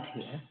fly out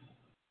here,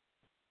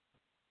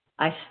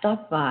 I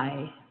stopped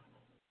by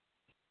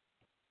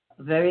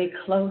a very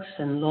close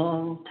and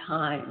long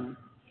time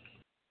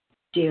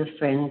dear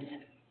friend's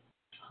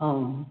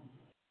home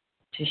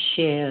to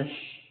share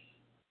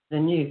the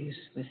news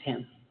with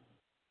him.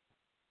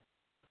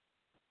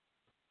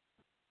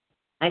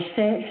 I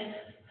said,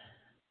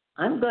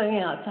 I'm going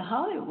out to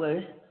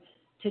Hollywood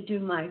to do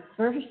my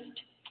first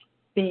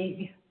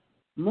big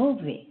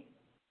movie.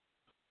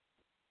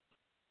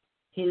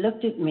 He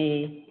looked at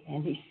me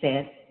and he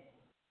said,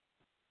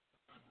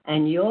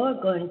 and you're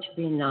going to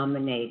be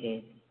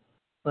nominated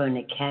for an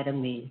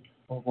Academy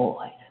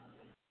Award.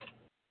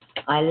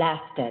 I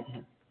laughed at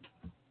him.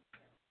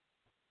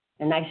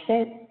 And I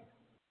said,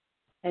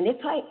 and if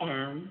I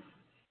am,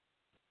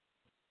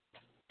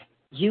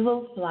 you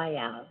will fly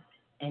out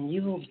and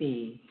you will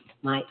be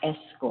my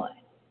escort.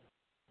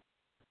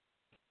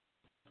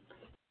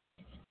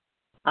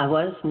 I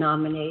was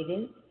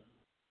nominated,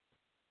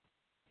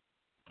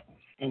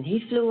 and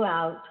he flew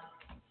out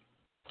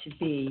to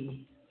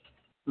be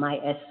my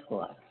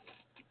escort.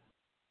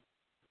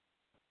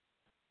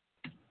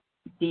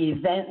 The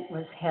event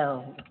was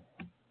held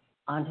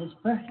on his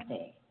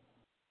birthday.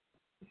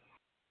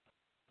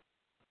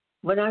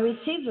 When I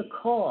received a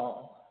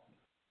call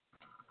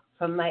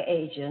from my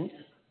agent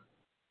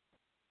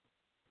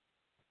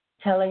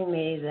telling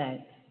me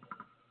that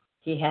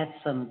he had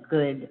some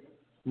good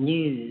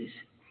news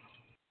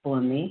for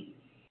me,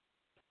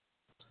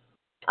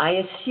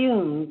 I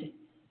assumed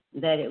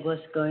that it was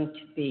going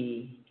to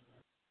be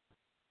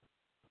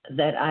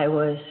that I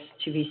was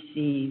to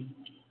receive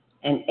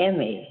an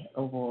Emmy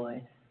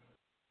Award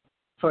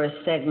for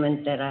a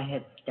segment that I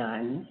had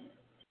done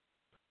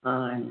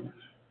on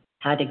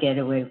how to get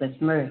away with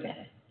murder.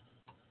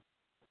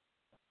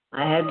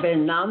 I had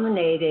been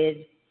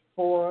nominated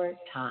 4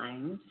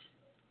 times,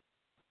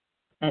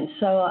 and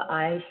so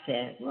I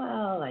said,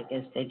 well, I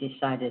guess they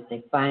decided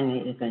they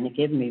finally are going to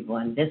give me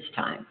one this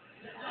time.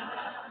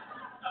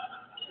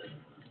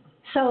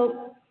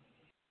 So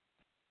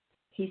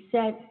he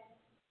said,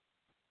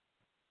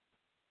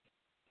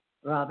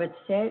 Robert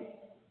said,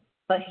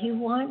 but he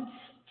wants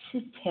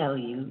to tell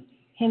you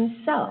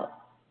himself.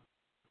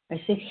 I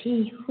said,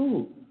 he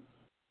who?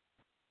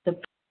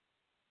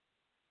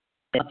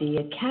 The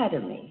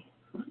Academy.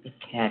 What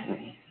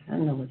Academy? I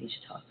don't know what he's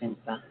talking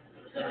about.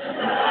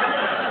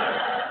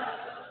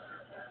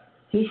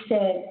 He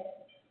said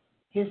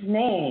his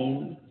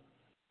name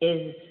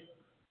is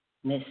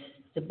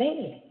Mr.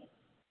 Bailey,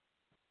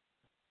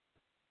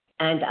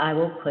 and I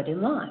will put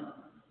him on.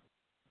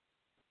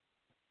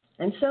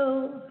 And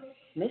so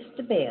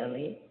Mr.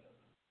 Bailey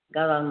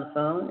got on the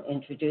phone,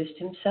 introduced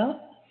himself,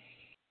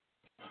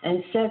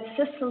 and said,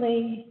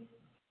 Cicely,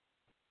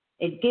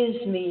 It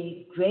gives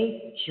me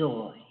great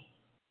joy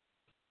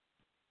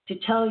to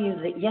tell you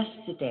that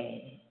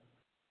yesterday,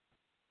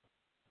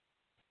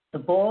 the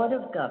Board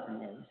of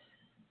Governors,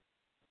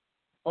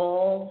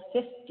 all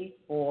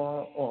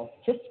 54 or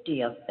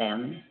 50 of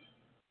them,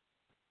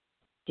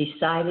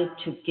 decided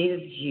to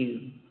give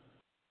you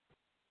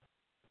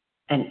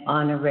an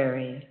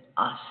honorary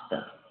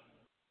Oscar.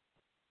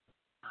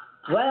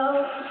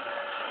 Well,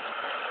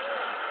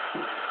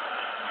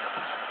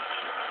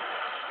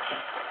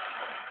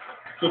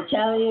 to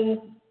tell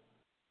you,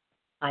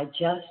 I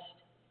just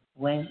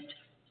went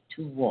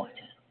to water.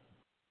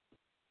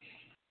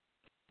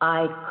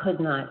 I could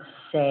not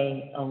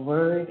say a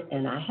word,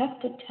 and I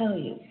have to tell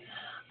you,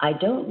 I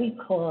don't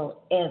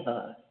recall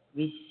ever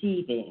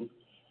receiving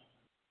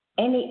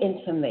any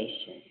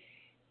information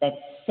that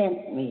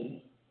sent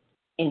me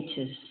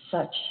into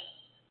such,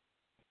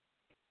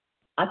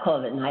 I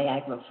call it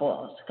Niagara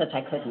Falls, because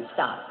I couldn't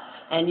stop.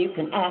 And you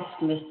can ask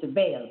Mr.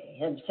 Bailey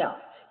himself.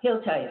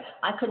 He'll tell you,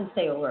 I couldn't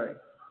say a word.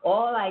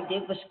 All I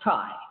did was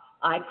cry.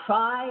 I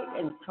cried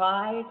and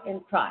cried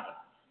and cried.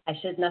 I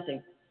said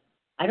nothing.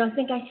 I don't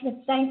think I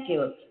said thank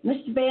you.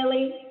 Mr.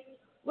 Bailey,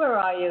 where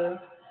are you?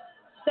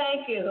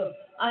 Thank you.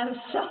 I'm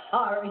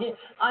sorry.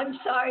 I'm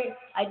sorry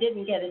I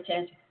didn't get a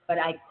chance, but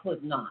I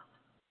could not.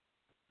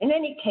 In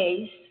any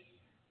case,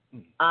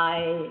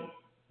 I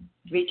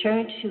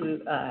returned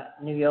to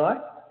New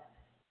York,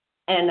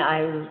 and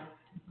I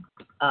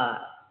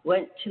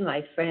went to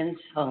my friend's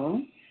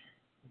home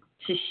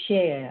to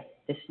share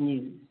this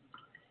news.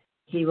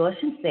 He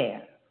wasn't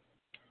there.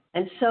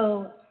 And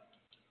so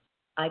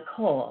I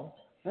called.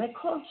 And I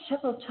called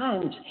several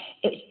times.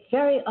 It's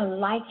very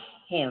unlike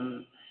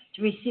him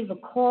to receive a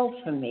call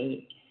from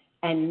me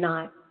and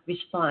not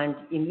respond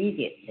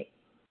immediately.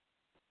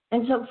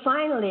 And so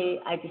finally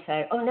I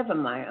decided, oh, never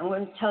mind. I'm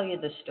going to tell you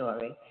the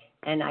story.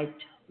 And I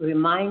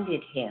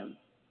reminded him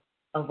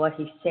of what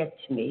he said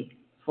to me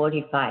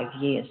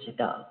 45 years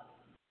ago.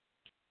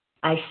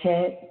 I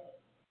said,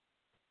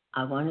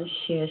 I want to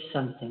share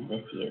something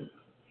with you.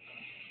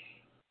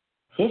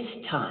 This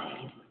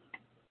time,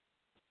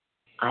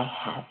 I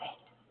have it.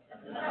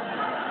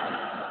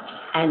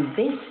 And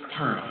this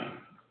time,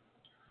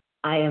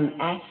 I am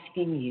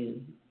asking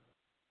you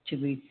to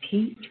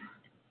repeat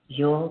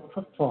your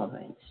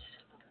performance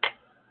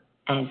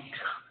and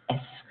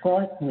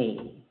escort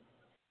me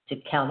to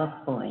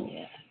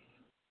California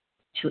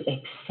to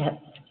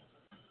accept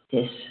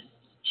this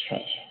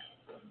treasure.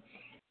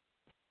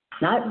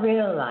 Not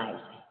realizing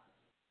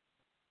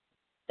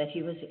that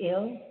he was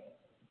ill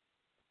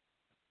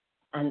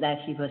and that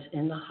he was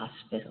in the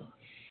hospital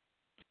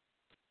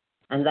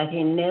and that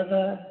he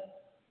never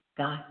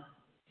got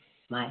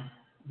my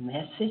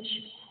message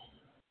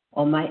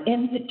or my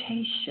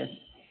invitation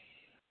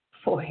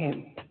for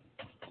him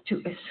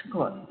to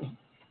escort me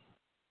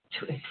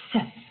to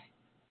accept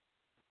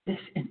this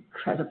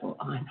incredible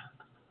honor.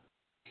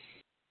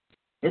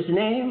 His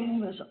name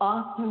was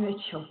Arthur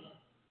Mitchell,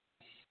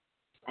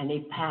 and he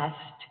passed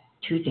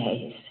 2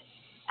 days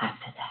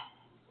after that.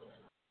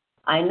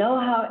 I know,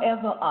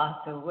 however,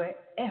 Arthur,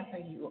 wherever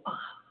you are,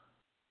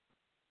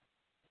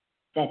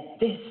 that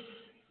this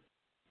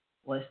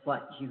was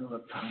what you were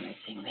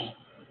promising me.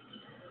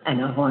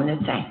 And I want to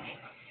thank you.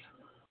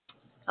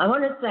 I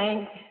want to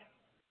thank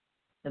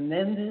the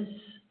members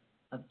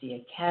of the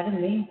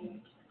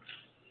Academy,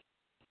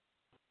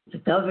 the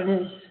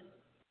governors,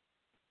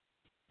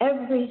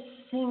 every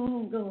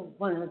single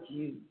one of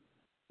you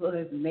who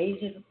have made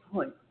it a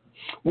point.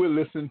 We'll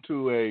listen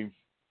to a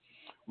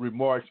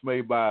remarks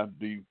made by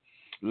the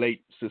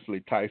late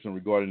Cicely Tyson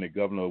regarding the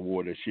Governor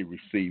Award that she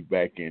received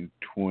back in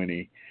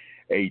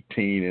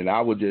 2018. And I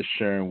was just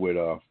sharing with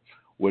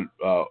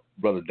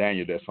Brother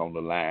Daniel that's on the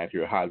line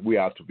here how we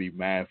have to be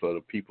mindful of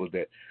the people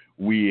that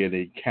we in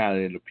the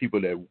county and the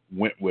people that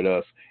went with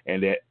us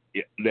and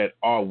that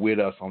are with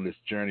us on this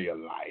journey of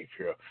life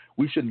here.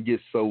 We shouldn't get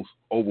so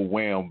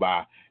overwhelmed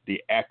by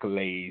the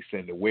accolades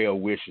and the well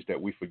wishes that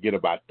we forget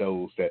about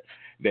those that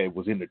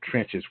was in the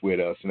trenches with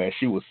us. And as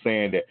she was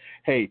saying that,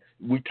 hey,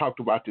 we talked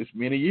about this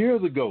many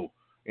years ago.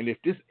 And if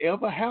this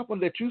ever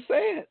happened that you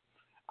said,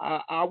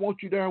 I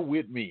want you there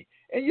with me.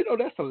 And, you know,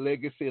 that's a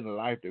legacy in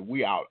life that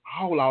we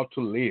all out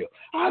to live.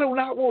 I do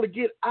not want to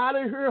get out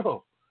of here.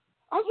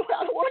 I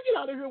don't want to get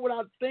out of here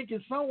without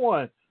thanking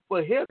someone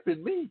for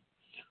helping me.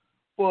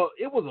 For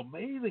it was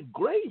amazing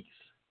grace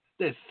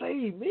that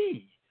saved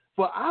me.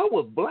 For I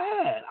was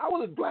blind. I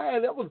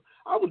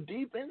was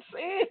deep in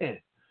sin.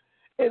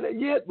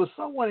 And yet, but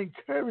someone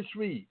encouraged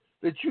me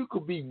that you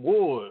could be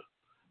more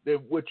than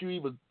what you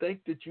even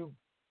think that you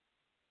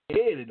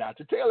headed not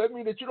to tell. That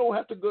means that you don't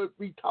have to go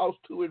be tossed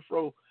to and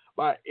fro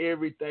by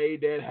everything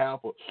that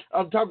happened.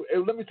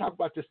 Let me talk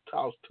about this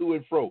toss to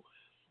and fro.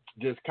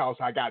 Just because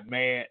I got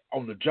mad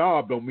on the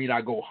job don't mean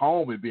I go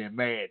home and being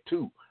mad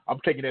too. I'm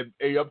taking that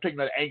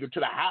anger to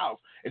the house,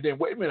 and then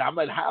wait a minute, I'm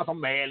at the house, I'm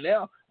mad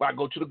now. When I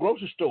go to the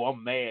grocery store,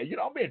 I'm mad. You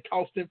know, I'm being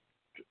tossed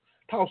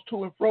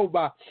to and fro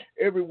by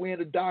every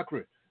wind of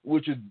doctrine,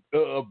 which is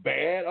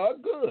bad or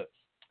good.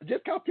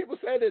 just because people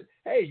say that,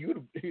 hey,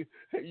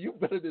 you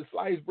better than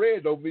sliced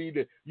bread, don't mean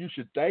that you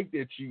should think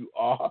that you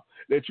are,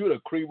 that you're the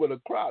cream of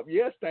the crop.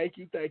 Yes, thank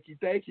you.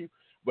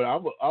 But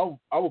I'm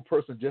a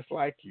person just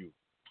like you.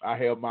 I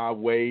have my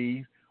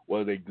ways,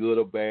 whether they're good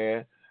or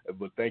bad.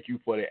 But thank you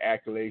for the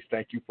accolades.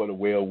 Thank you for the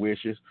well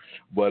wishes.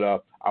 But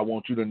I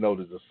want you to know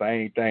that the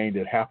same thing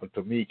that happened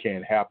to me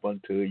can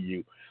happen to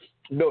you.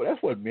 No,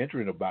 that's what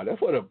mentoring about.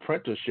 That's what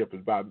apprenticeship is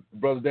about.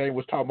 Brother Daniel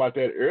was talking about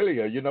that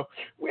earlier.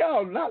 We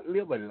all not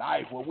live a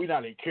life where we're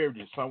not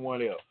encouraging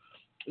someone else.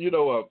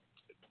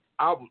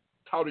 I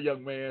taught a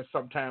young man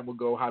some time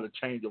ago how to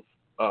change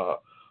a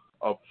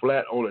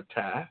flat on a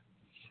tire,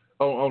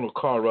 on a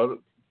car rather,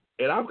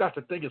 and I've got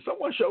to thinking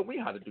someone showed me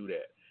how to do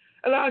that,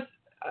 and I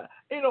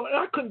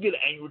couldn't get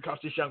angry because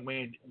this young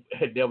man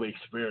had never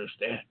experienced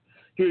that.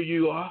 Here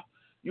you are.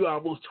 You're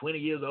almost 20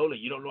 years old and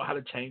you don't know how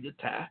to change a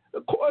tire.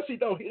 Of course he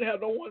don't. He didn't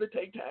have no one to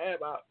take time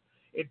out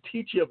and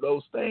teach him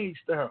those things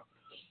there.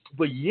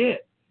 But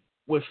yet,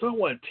 when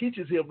someone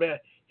teaches him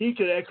that, he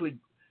can actually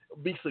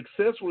be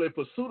successful and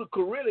pursue the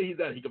career that he's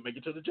at. He can make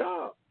it to the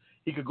job.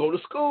 He could go to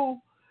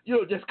school,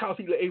 just because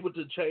he was able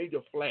to change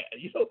a flat.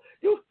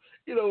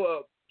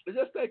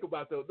 Just think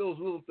about those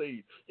little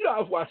things. I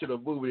was watching a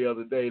movie the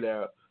other day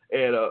now,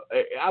 and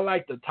I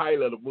like the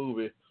title of the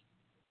movie.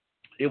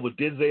 It was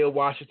Denzel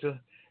Washington.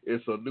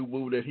 It's a new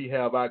movie that he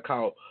have out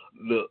called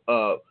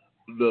The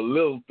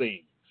Little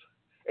Things.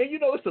 And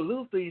it's the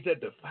little things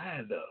that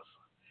define us.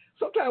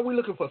 Sometimes we're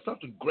looking for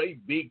something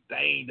great, big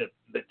thing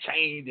to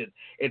change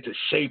and to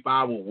shape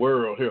our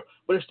world here.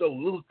 But it's those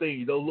little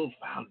things, those little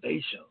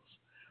foundations,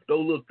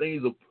 those little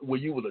things of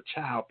when you were a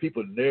child,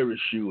 people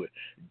nourished you and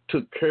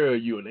took care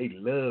of you and they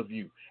love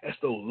you. That's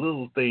those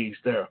little things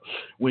there.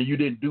 When you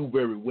didn't do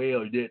very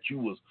well, that you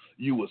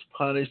was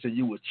punished and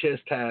you was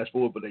chastised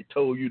for it, but they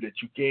told you that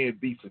you can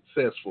be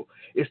successful.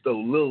 It's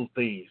those little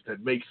things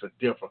that makes a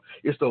difference.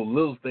 It's those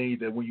little things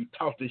that when you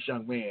taught this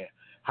young man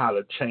how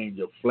to change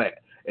a flat,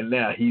 and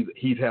now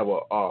he'd have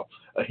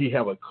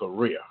a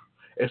career.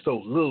 It's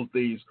those little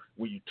things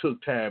when you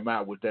took time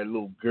out with that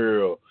little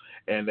girl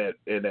and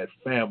that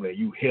family,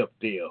 you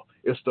helped them.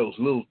 It's those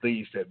little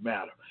things that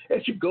matter.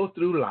 As you go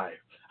through life,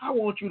 I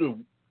want you to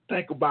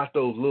think about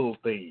those little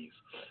things,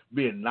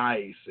 being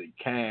nice and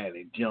kind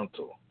and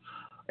gentle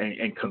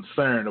and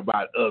concerned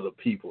about other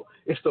people.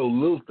 It's those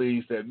little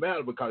things that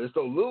matter because it's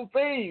those little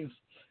things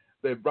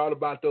that brought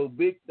about those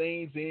big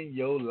things in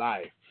your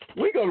life.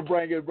 We're going to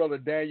bring in Brother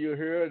Daniel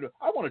here.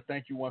 I want to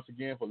thank you once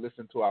again for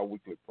listening to our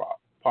weekly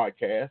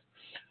podcast,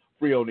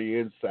 Free on the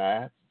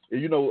Inside.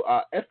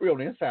 At Free on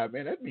the Inside,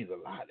 man, that means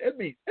a lot.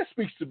 That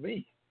speaks to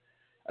me.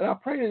 And I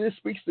pray that it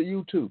speaks to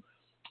you too.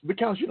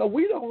 Because,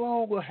 we no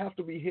longer have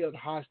to be held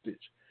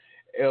hostage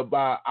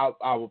by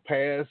our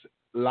past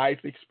life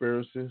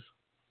experiences,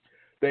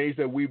 things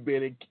that we've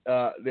been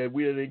that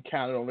we have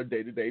encountered on a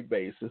day-to-day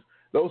basis.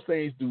 Those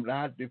things do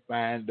not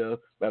define us.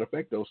 Matter of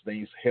fact, those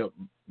things help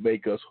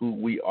make us who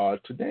we are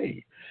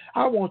today.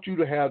 I want you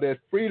to have that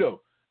freedom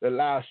that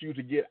allows you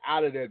to get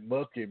out of that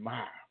muck and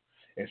mire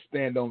and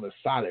stand on the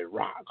solid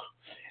rock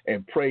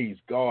and praise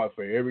God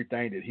for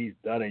everything that he's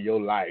done in your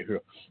life.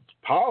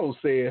 Paul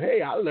said,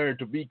 hey, I learned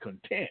to be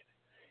content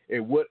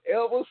in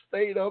whatever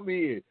state I'm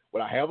in.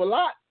 When I have a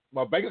lot,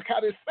 my bank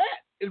account is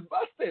fat, it's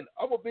busting,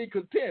 I'm going to be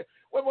content.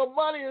 When my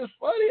money is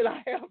funny and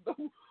I have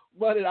no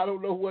money, I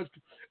don't know what,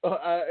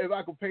 if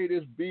I can pay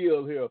this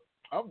bill here,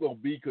 I'm going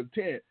to be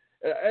content.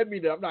 That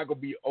means I'm not going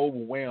to be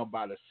overwhelmed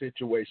by the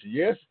situation.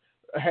 Yes,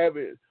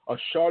 having a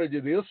shortage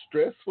is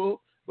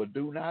stressful, but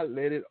do not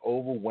let it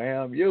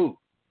overwhelm you.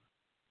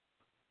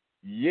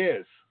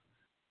 Yes,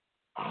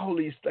 all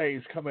these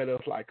things come at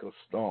us like a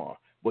storm,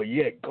 but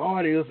yet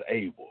God is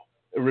able.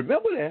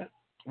 Remember that.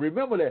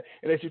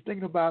 And as you're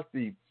thinking about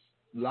the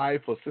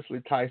life of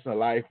Cicely Tyson, a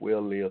life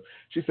well lived,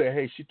 she said,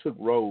 hey, she took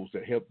roles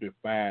that helped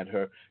define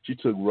her. She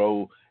took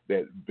roles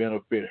that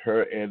benefit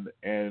her and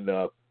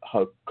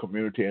her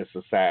community and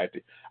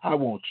society. I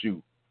want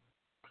you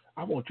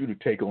to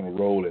take on a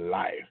role in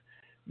life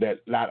that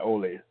not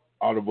only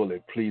audible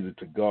and pleasing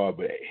to God,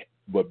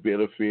 but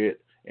benefit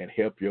and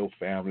help your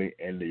family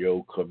and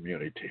your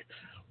community.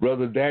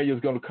 Brother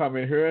Daniel's going to come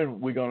in here,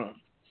 and we're going to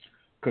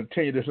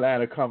continue this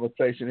line of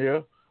conversation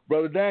here.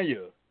 Brother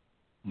Daniel.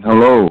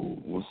 Hello.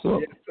 What's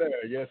up?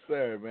 Yes,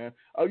 sir, man.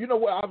 Oh, you know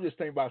what? I was just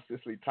thinking about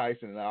Cicely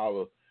Tyson and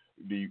all of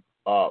the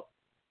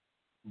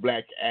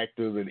black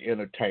actors and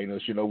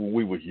entertainers, when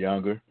we were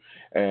younger,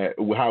 and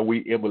how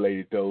we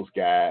emulated those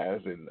guys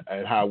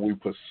and how we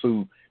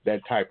pursued that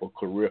type of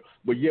career.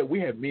 But yet we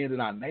had men in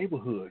our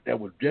neighborhood that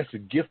were just as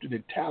gifted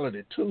and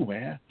talented too,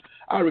 man.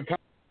 I recall,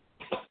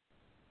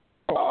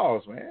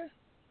 man.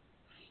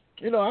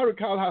 I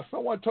recall how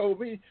someone told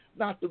me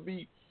not to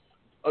be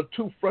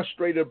too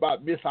frustrated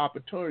about missed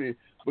opportunity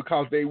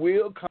because they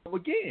will come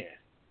again.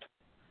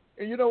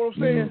 And you know what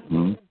I'm saying?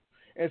 Mm-hmm.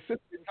 And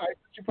Cicely Tyson,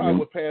 she probably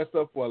was passed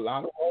up for a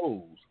lot of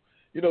roles.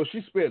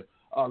 She spent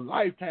a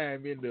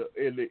lifetime in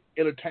the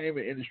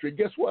entertainment industry.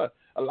 Guess what?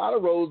 A lot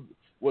of roles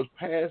was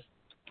passed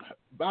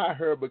by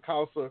her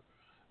because of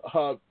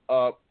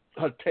her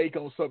her take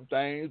on some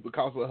things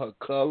because of her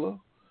color,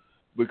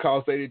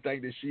 because they didn't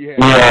think that she had.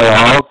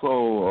 Yeah,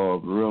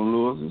 also, Real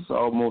Lewis, it's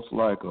almost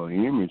like an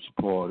image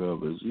part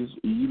of it.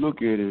 You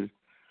look at it,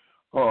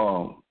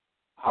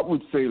 I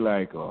would say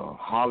like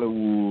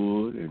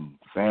Hollywood and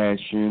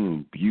fashion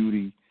and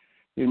beauty.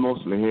 It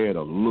mostly had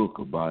a look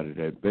about it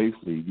that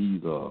basically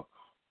these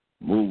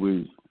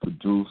movie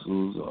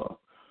producers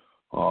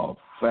or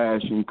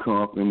fashion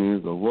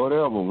companies or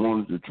whatever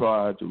wanted to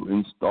try to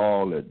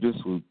install that this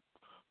was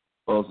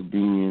us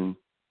being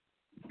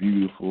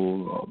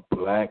beautiful or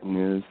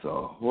blackness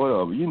or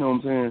whatever, you know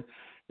what I'm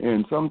saying?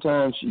 And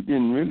sometimes she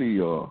didn't really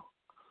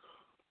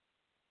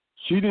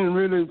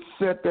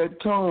set that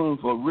tone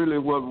for really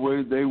what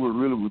way they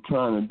were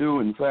trying to do.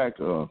 In fact,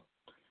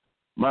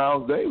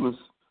 Miles Davis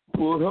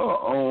put her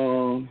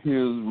on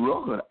his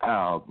record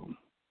album.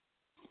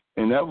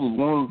 And that was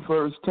one of the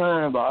first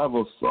times I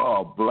ever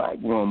saw a black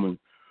woman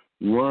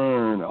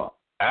wearing an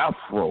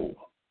afro.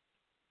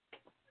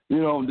 You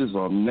know, just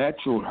a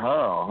natural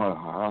hair.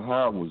 Her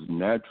hair was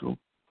natural.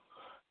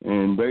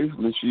 And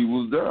basically she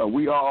was there.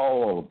 We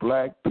all are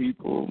black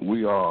people.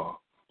 We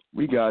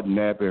got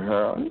nappy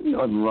hair. There's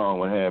nothing wrong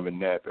with having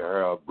nappy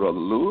hair, Brother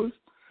Lewis.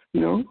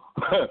 You know,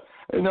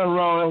 ain't nothing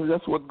wrong.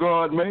 That's what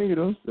God made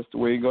us. That's the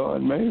way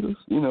God made us,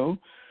 you know.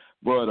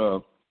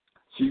 But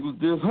she was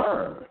just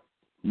her,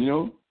 you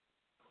know.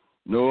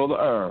 No other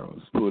hair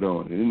was put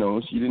on it. You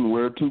know, she didn't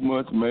wear too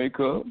much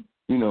makeup,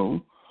 you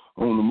know,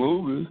 on the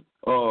movies.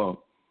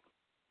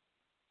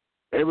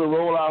 Every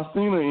role I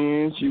seen her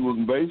in, she was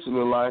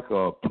basically like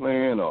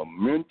playing a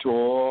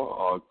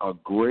mentor, a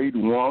great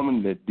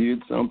woman that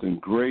did something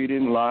great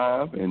in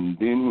life. And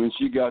then when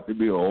she got to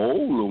be an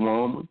older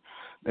woman,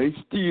 they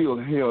still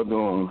held her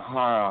on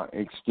higher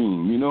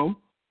esteem, you know?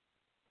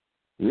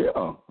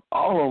 Yeah,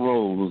 all her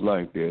roles was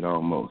like that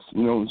almost,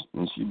 you know,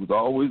 and she was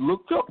always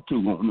looked up to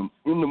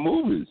in the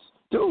movies,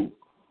 too,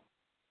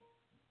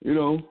 you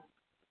know?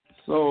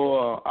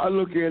 So I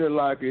look at it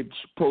like it's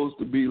supposed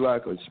to be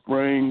like a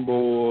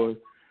springboard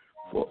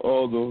for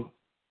other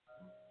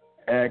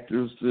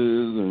actresses,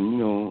 and you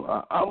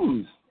know, I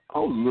was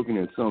looking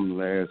at something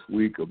last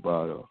week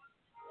about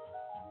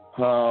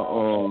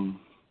how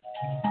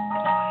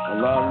a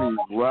lot of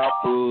these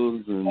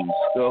rappers and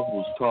stuff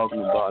was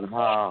talking about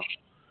how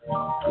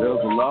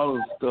there's a lot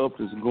of stuff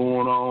that's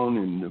going on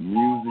in the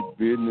music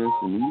business,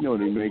 and you know,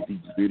 they make these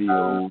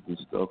videos and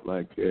stuff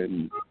like that,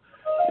 and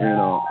a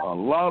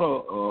lot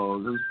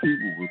of those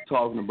people were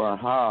talking about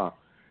how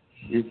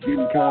it's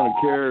getting kind of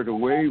carried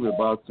away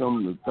about some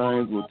of the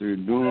things what they're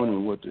doing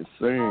and what they're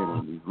saying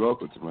on these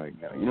records right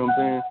now. You know what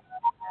I'm saying?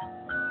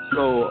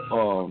 So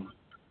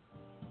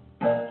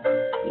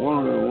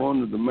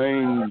one of the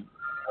main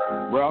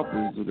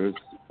rappers, he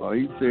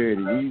said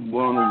he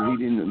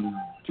didn't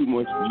too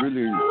much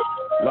really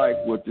like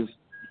what this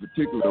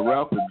particular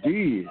rapper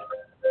did.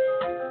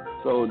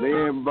 So then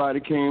everybody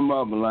came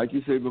up, and like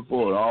you said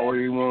before,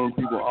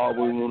 people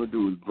always want to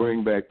do is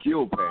bring back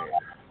Kill Pad.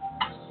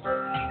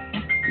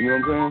 You know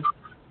what I'm saying?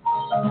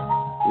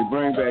 They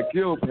bring back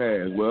Kill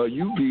Pad. Well,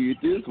 you did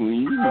this when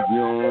you was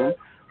young,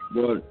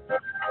 but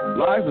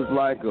life is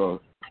like a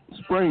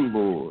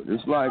springboard.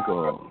 It's like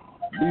a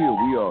deal.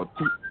 We are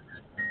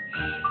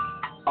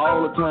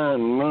all the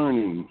time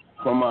learning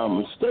from our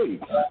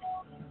mistakes.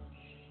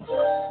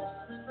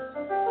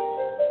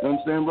 You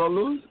understand, Brother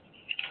Lewis?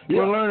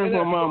 We're learning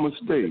from our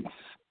mistakes.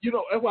 You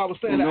know, that's why I was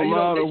saying no that.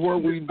 matter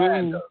what we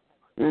do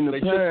in the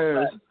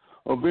past,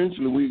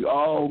 eventually we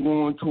all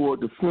going toward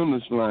the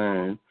finish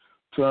line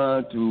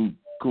trying to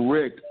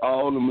correct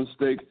all the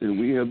mistakes that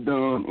we have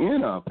done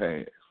in our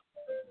past.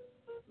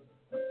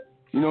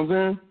 You know what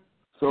I'm saying?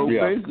 So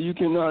basically you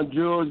cannot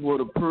judge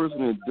what a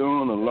person has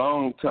done a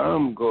long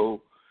time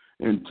ago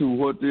into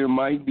what there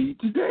might be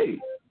today.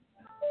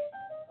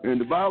 And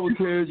the Bible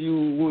tells you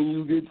when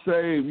you get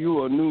saved,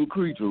 you're a new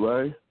creature,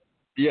 right?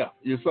 Yeah,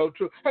 you're so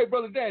true. Hey,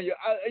 Brother Daniel,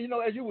 you know,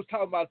 as you was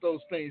talking about those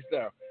things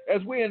there,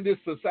 as we're in this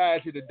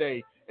society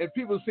today, and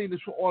people seem to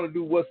want to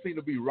do what seems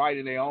to be right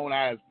in their own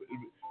eyes,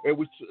 and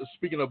we're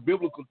speaking of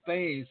biblical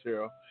things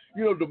here,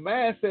 you know, the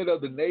mindset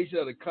of the nation,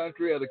 of the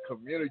country, of the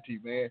community,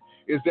 man,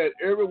 is that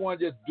everyone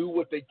just do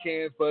what they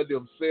can for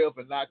themselves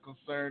and not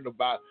concerned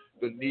about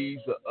the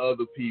needs of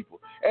other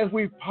people. As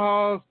we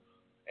pause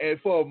and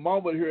for a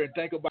moment here and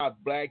think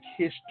about Black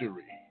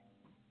history.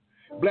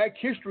 Black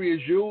history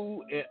is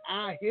you and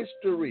our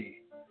history.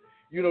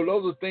 You know,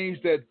 those are things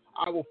that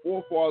our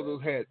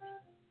forefathers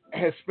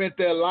had spent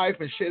their life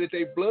and shedded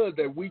their blood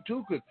that we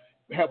too could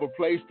have a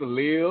place to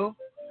live.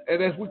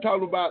 And as we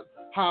talk about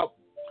how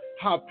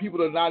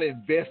people are not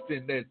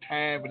investing their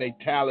time and their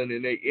talent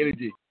and their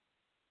energy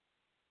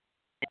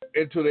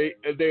into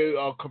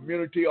their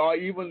community or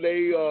even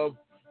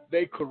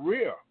their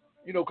career,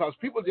 you know, because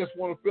people just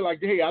want to feel like,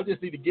 hey, I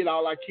just need to get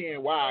all I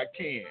can while I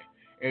can,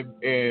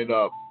 and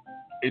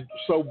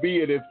so be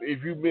it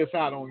if you miss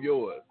out on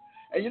yours.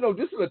 And, you know,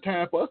 this is a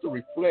time for us to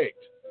reflect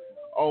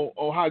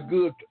on how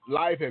good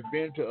life has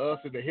been to us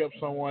and to help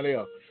someone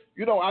else.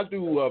 You know, I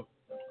do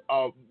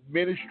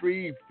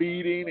ministry,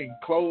 feeding and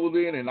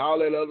clothing and all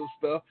that other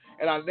stuff.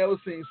 And I've never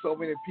seen so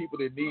many people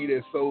that need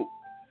it so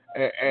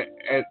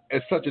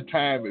at such a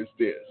time as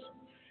this.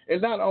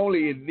 And not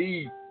only is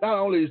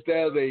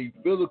there a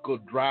physical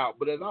drought,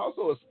 but there's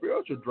also a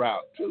spiritual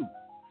drought too.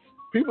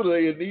 People are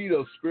in need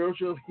of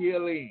spiritual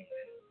healing,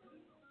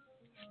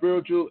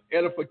 spiritual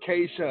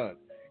edification,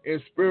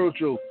 and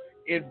spiritual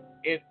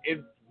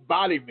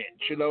embodiment,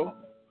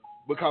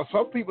 because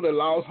some people that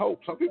lost hope,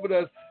 some people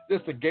that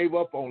just gave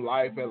up on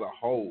life as a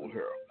whole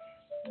here.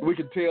 We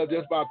can tell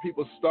just by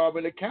people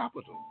storming the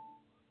Capitol.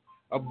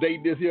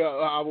 Updating this here,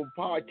 our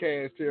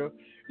podcast here,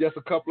 just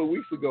a couple of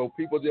weeks ago,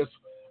 people just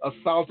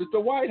assaulted the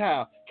White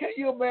House. Can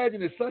you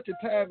imagine at such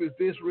a time as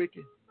this,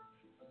 Ricky?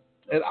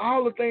 And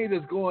all the things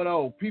that's going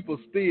on, people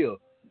still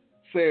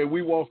say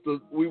we want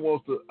to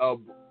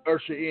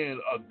usher in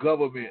a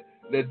government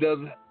that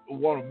doesn't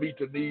want to meet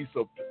the needs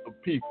of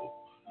people.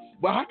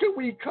 But how can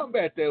we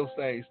combat those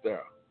things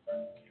there?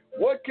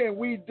 What can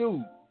we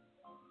do?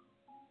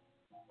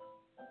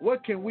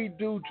 What can we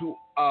do to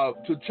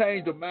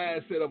change the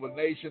mindset of a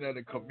nation and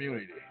a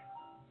community?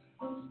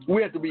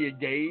 We have to be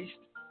engaged,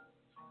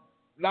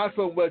 not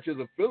so much in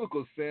a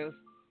physical sense,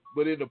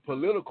 but in a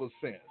political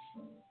sense.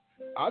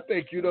 I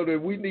think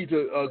that we need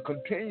to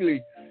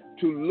continually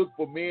to look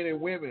for men and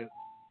women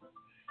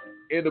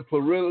in the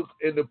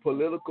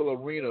political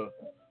arena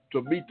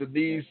to meet the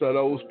needs of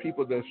those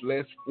people that's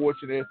less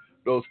fortunate,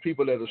 those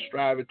people that are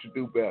striving to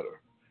do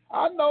better.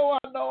 I know.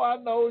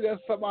 There's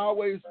some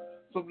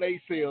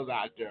naysayers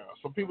out there.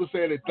 Some people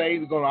say that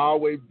things are going to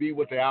always be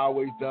what they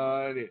always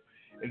done,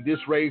 and this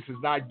race is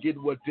not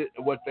getting what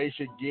they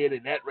should get,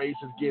 and that race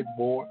is getting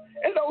more.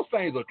 And those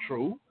things are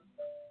true.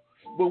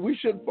 But we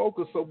shouldn't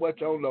focus so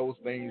much on those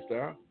things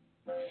there.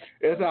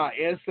 As our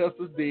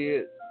ancestors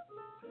did,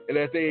 and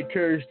as they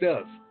encouraged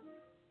us,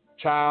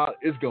 child,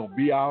 it's going to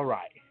be all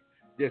right.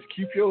 Just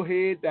keep your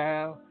head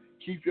down,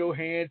 keep your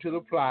hand to the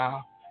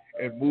plow,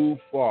 and move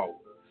forward.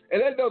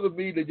 And that doesn't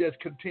mean to just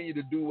continue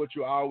to do what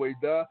you always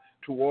done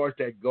towards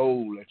that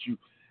goal that you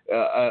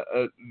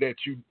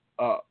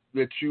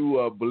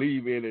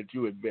believe in, that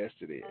you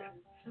invested in.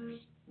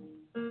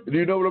 Do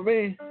you know what I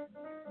mean?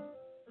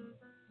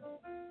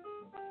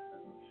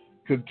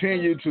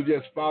 Continue to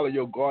just follow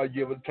your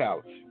God-given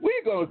talent.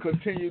 We're going to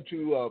continue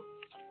to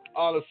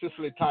honor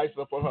Cicely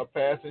Tyson for her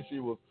passing. She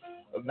was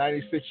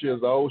 96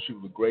 years old. She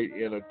was a great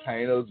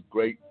entertainer,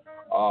 great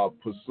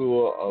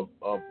pursuer of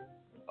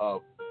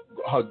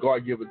her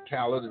God-given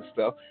talent and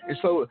stuff. And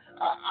so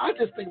I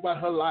just think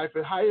about her life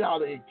and how it ought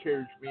to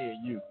encourage me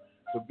and you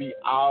to be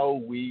all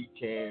we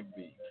can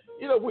be.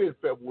 We're in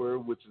February,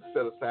 which is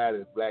set aside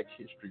as Black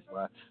History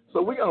Month.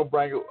 So we're going to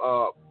bring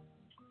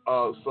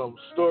some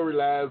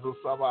storylines of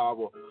some of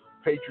our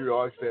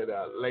patriarchs that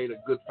laid a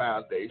good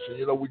foundation.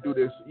 We do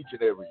this each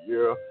and every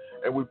year,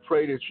 and we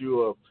pray that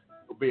you are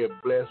being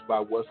blessed by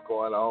what's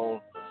going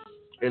on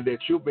and that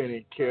you've been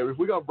encouraged.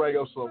 We're going to bring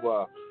up some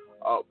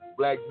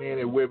Black men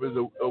and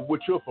women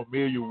which you're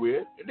familiar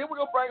with, and then we're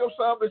going to bring up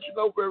some that you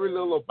know very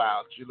little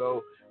about,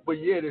 but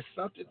yet it's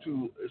something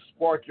to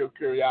spark your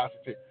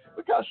curiosity,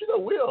 because,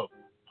 we're,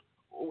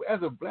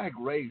 as a Black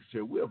race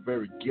here, we're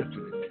very gifted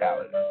and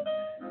talented.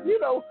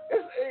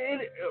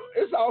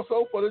 It's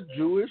also for the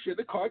Jewish and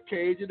the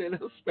Caucasian and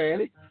the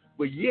Hispanic,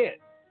 but yet,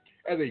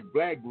 as a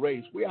Black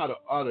race, we ought to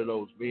honor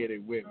those men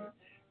and women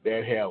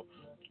that had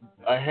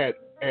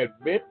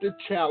met the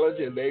challenge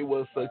and they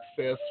were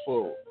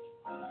successful.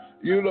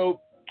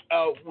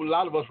 A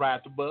lot of us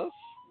ride the bus.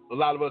 A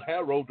lot of us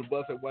have rode the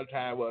bus at one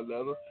time or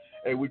another,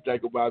 and we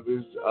think about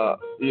this,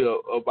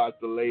 about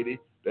the lady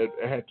that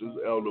had to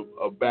ride on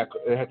the back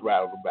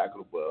of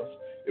the bus.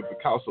 And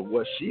because of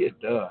what she had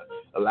done,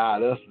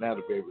 allowed us now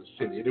to be able to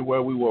sit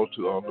anywhere we want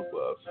to on the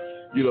bus.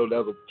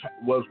 There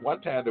was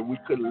one time that we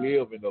couldn't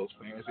live in those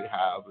fancy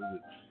houses, and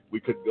we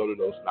couldn't go to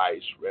those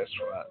nice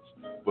restaurants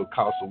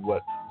because of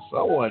what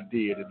someone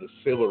did in the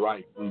civil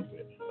rights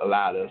movement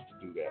allowed us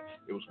to do that.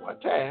 It was one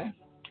time,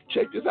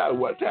 check this out,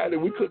 one time that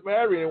we couldn't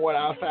marry anyone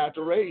outside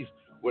the race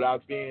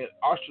without being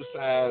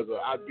ostracized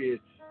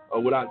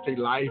or without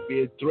life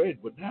being threatened.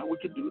 But now we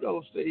can do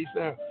those things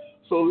there.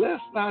 So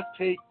let's not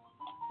take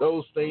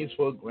those things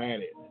for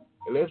granted.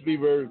 And let's be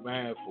very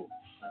mindful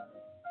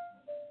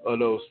of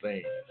those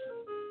things.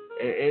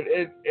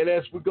 And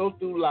as we go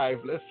through life,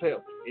 let's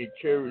help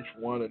encourage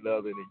one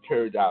another and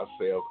encourage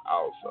ourselves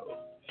also.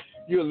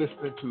 You're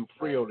listening to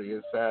Free on the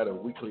Inside, a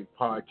weekly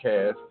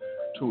podcast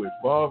to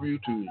inform you,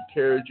 to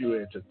encourage you,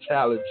 and to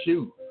challenge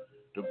you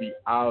to be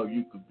all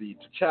you could be,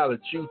 to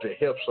challenge you to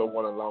help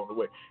someone along the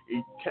way.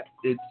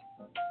 It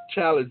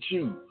challenge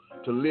you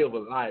to live a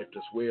life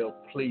that's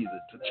well-pleasing,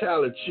 to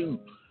challenge you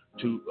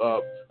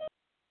to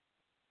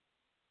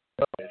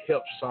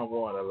help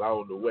someone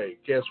along the way.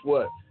 Guess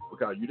what?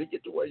 Because you didn't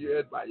get to where you're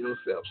at by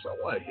yourself.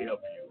 Someone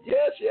helped you.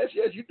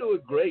 Yes, you're doing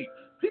great.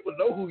 People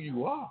know who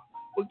you are.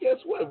 But guess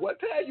what? One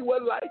time you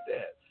wasn't like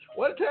that.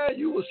 One time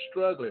you were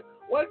struggling.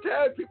 One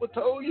time people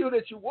told you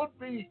that you wouldn't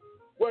be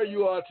where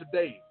you are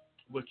today.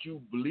 But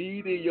you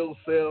believed in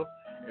yourself,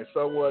 and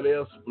someone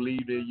else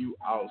believed in you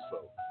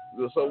also.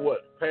 So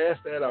what? Pass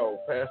that on.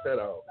 Pass that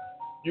on.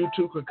 You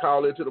too can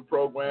call into the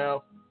program.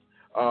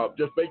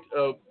 Just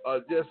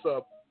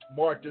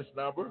mark this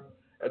number.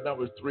 That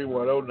number is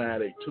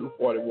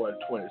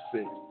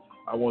 310-982-4126.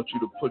 I want you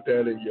to put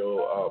that in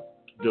your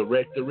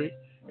directory,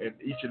 and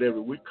each and every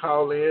week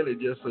call in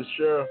and just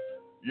share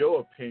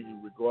your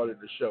opinion regarding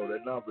the show.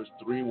 That number is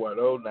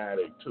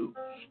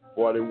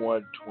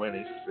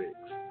 310-982-4126.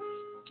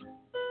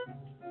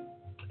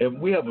 And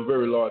we have a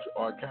very large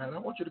archive. I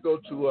want you to go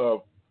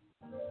to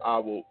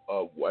our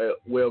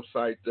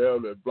website there,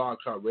 the Blog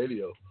Talk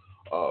Radio,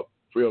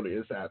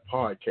 Freeontheinside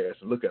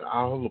Podcast, and look at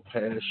all the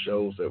past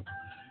shows that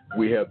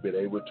we have been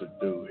able to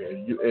do,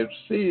 and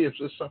see if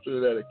there's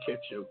something that'll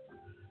catch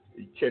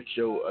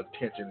your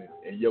attention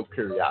and your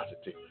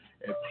curiosity,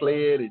 and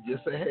play it and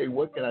just say, hey,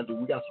 what can I do?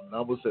 We got some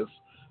numbers that's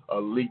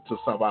linked to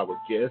some of our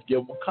guests.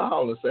 Give them a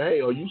call and say,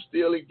 hey, are you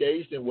still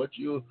engaged in what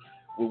you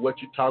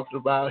talked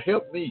about?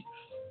 Help me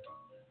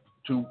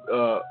to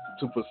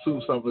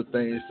pursue some of the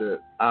things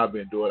that I've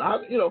been doing.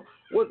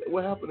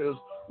 What happened is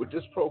with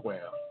this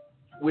program,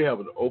 we have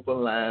an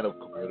open line of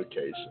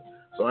communication.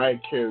 So I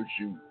encourage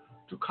you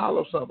to call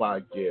up some of our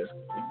guests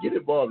and get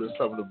involved in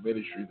some of the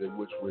ministries in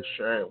which we're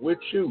sharing with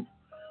you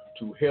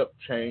to help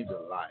change a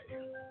life.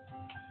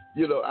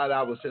 And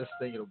I was just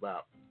thinking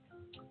about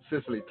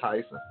Cicely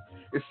Tyson.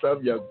 It's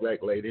some young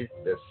black lady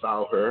that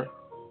saw her,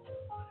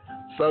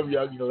 some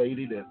young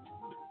lady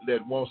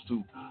that wants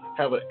to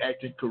have an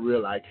acting career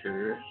like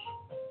hers,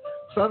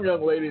 some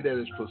young lady that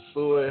is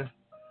pursuing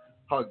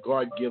her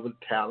God-given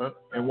talent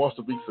and wants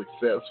to be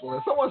successful,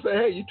 and someone say,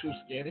 hey, you too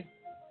skinny.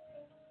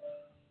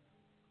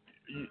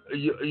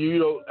 You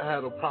don't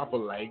have the proper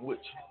language.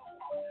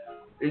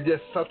 It's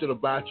just something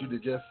about you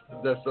that just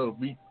sort of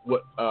meet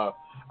what our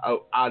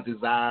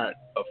desired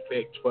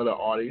effect for the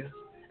audience.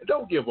 And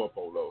don't give up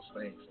on those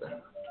things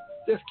now.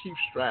 Just keep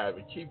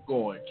striving, keep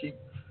going, keep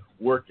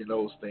working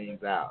those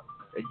things out.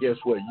 And guess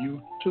what? You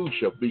too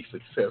shall be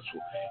successful.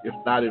 If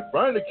not in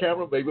front of the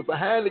camera, maybe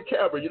behind the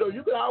camera. You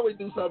can always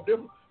do something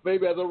different.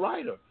 Maybe as a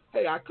writer.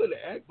 Hey, I couldn't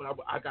act, but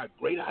I got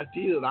great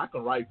ideas. I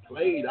can write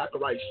plays. I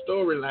can write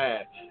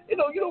storylines. You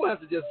don't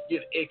have to just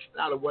get X'd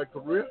out of one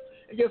career.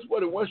 And guess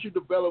what? And once you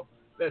develop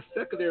that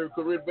secondary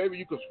career, maybe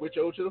you can switch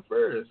over to the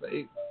first.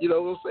 Hey, you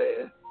know what I'm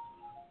saying?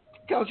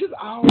 Because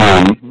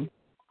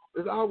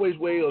there's always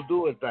ways of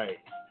doing things.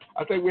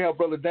 I think we have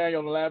Brother Daniel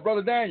on the line.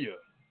 Brother Daniel.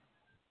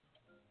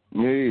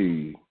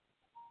 Hey.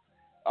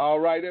 All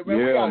right, man.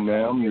 Yeah,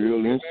 man, I'm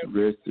real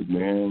interested,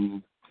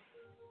 man.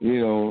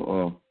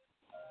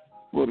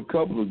 For a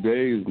couple of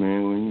days,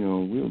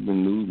 man, we've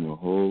been losing a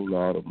whole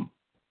lot of,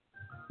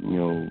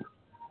 people,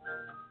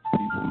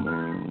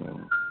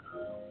 man,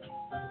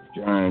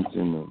 giants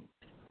in the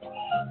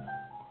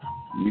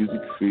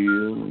music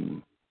field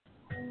and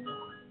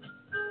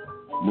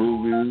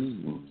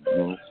movies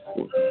and,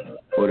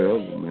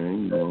 whatever,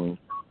 man,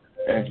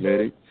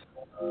 athletics.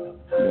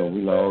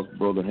 We lost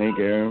Brother Hank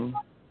Aaron.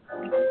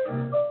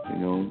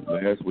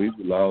 Last week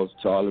we lost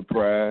Charlie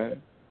Pride.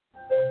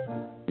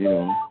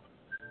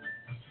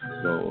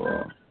 So,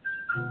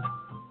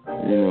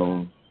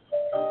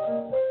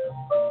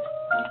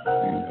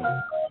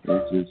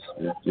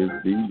 it just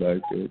be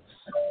like that. It's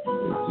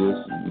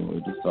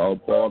just all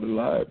part of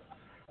life.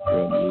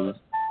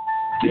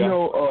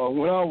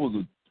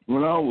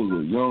 When I was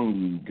a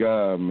young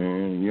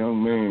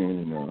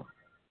man,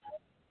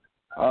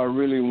 I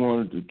really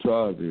wanted to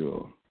try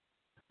to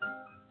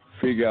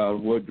figure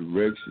out what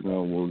direction I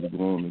was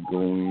going to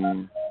go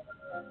in,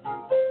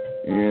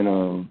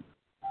 and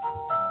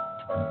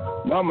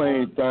my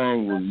main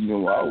thing was,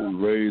 I was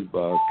raised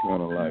by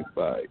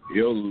by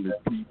elderly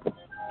people.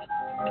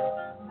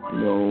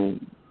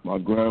 My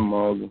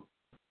grandmother,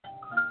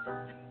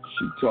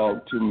 she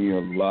talked to me a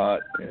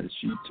lot, and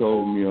she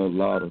told me a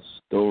lot of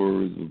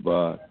stories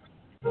about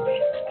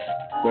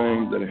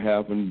things that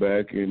happened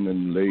back in the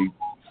late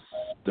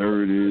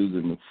 30s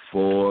and the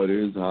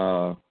 40s,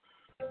 how,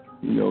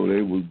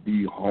 they would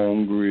be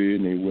hungry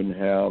and they wouldn't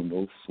have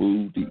no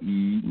food to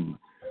eat, and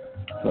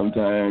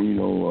sometimes,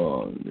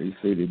 they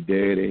say the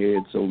daddy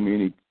had so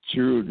many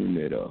children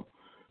that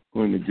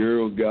when the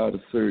girls got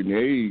a certain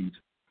age,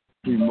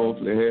 he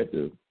mostly had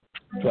to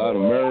try to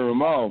marry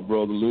them off,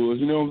 Brother Lewis.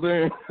 You know what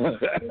I'm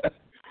saying?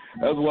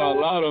 That's why a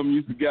lot of them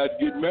used to get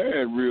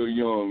married real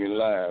young in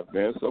life,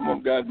 man. Some of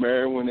them got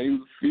married when they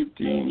was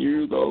 15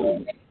 years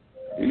old,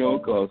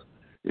 because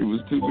it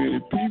was too many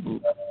people.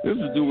 This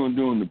was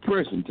during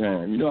Depression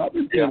time. I've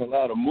been seeing a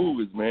lot of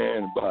movies,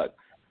 man, about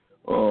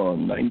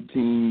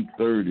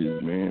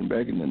 1930s, man.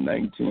 Back in the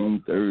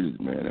 1930s,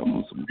 man. That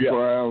was some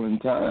trying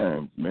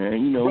times,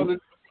 man.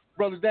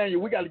 Brother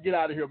Daniel, we got to get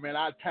out of here, man.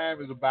 Our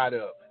time is about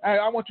up. Hey,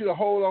 I want you to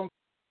hold on.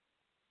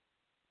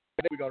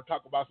 We're going to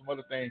talk about some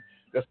other things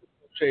that's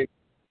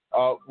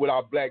with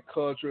our black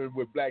culture and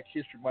with Black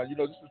History Month.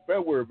 This is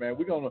February, man.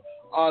 We're going to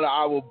honor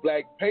our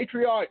black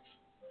patriots,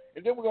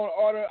 and then we're going to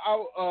honor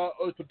our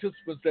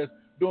participants that's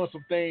doing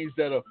some things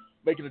that are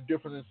making a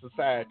difference in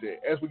society.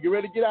 As we get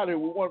ready to get out of here,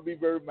 we want to be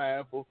very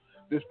mindful.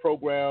 This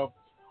program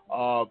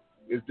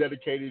is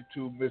dedicated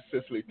to Miss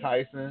Cicely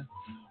Tyson,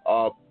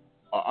 a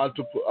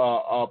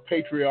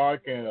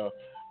patriarch and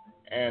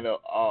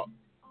a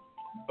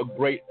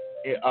great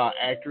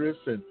actress,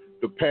 and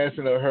the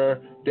passing of her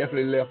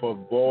definitely left a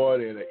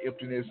void and an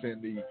emptiness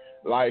in the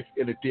life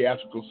in the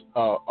theatrical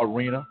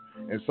arena.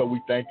 And so we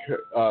thank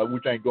her. We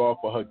thank God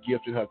for her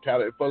gift and her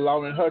talent, for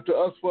allowing her to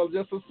us for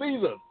just a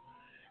season.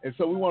 And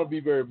so we want to be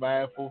very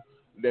mindful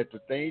that the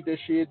things that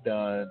she had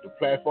done, the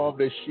platform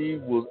that she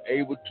was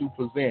able to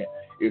present,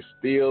 is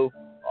still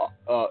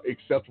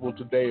acceptable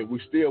today. And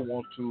we still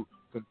want to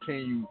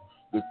continue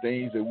the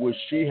things that which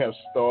she has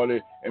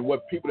started and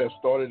what people have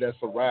started that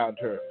surround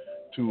her,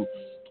 to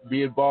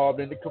be involved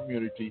in the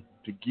community,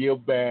 to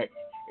give back,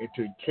 and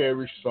to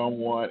encourage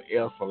someone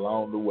else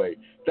along the way.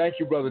 Thank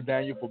you, Brother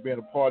Daniel, for being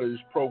a part of this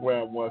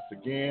program once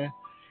again,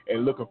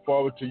 and looking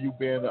forward to you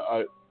being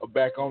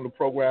back on the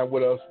program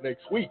with us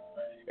next week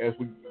as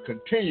we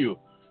continue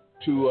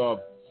to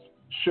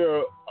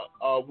share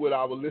with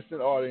our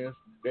listening audience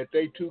that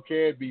they too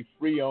can be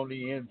free on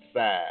the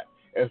inside.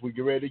 As we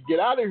get ready to get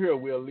out of here,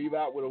 we'll leave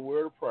out with a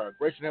word of prayer.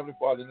 Gracious Heavenly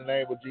Father, in the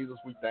name of Jesus,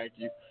 we thank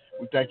you.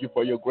 We thank you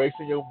for your grace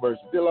and your mercy.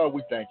 Dear Lord,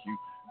 we thank you,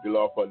 dear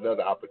Lord, for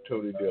another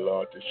opportunity, dear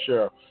Lord, to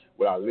share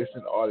with our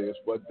listening audience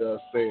what does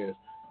says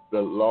the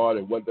Lord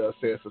and what does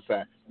says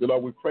society. Dear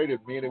Lord, we pray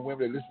that men and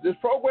women that listen to this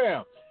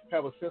program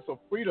have a sense of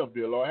freedom,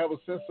 dear Lord, have a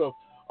sense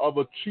of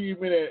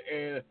achievement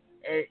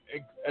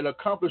and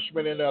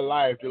accomplishment in their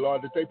life, dear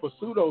Lord, that they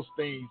pursue those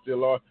things, dear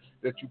Lord,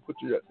 that you put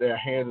their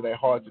hands and their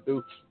heart to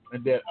do,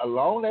 and that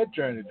along that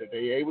journey that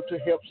they're able to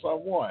help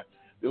someone.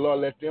 Dear Lord,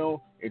 let them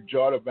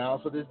enjoy the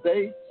balance of this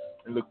day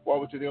and look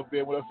forward to them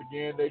being with us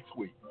again next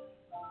week.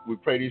 We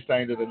pray these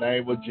things in the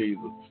name of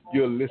Jesus.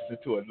 You're listening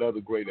to another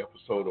great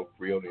episode of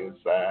Free on the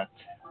Inside.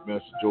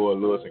 Minister Joel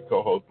Lewis and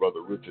co-host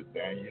Brother Richard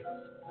Daniel.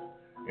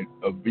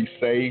 And be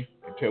safe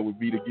until we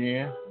meet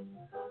again.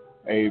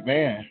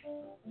 Amen.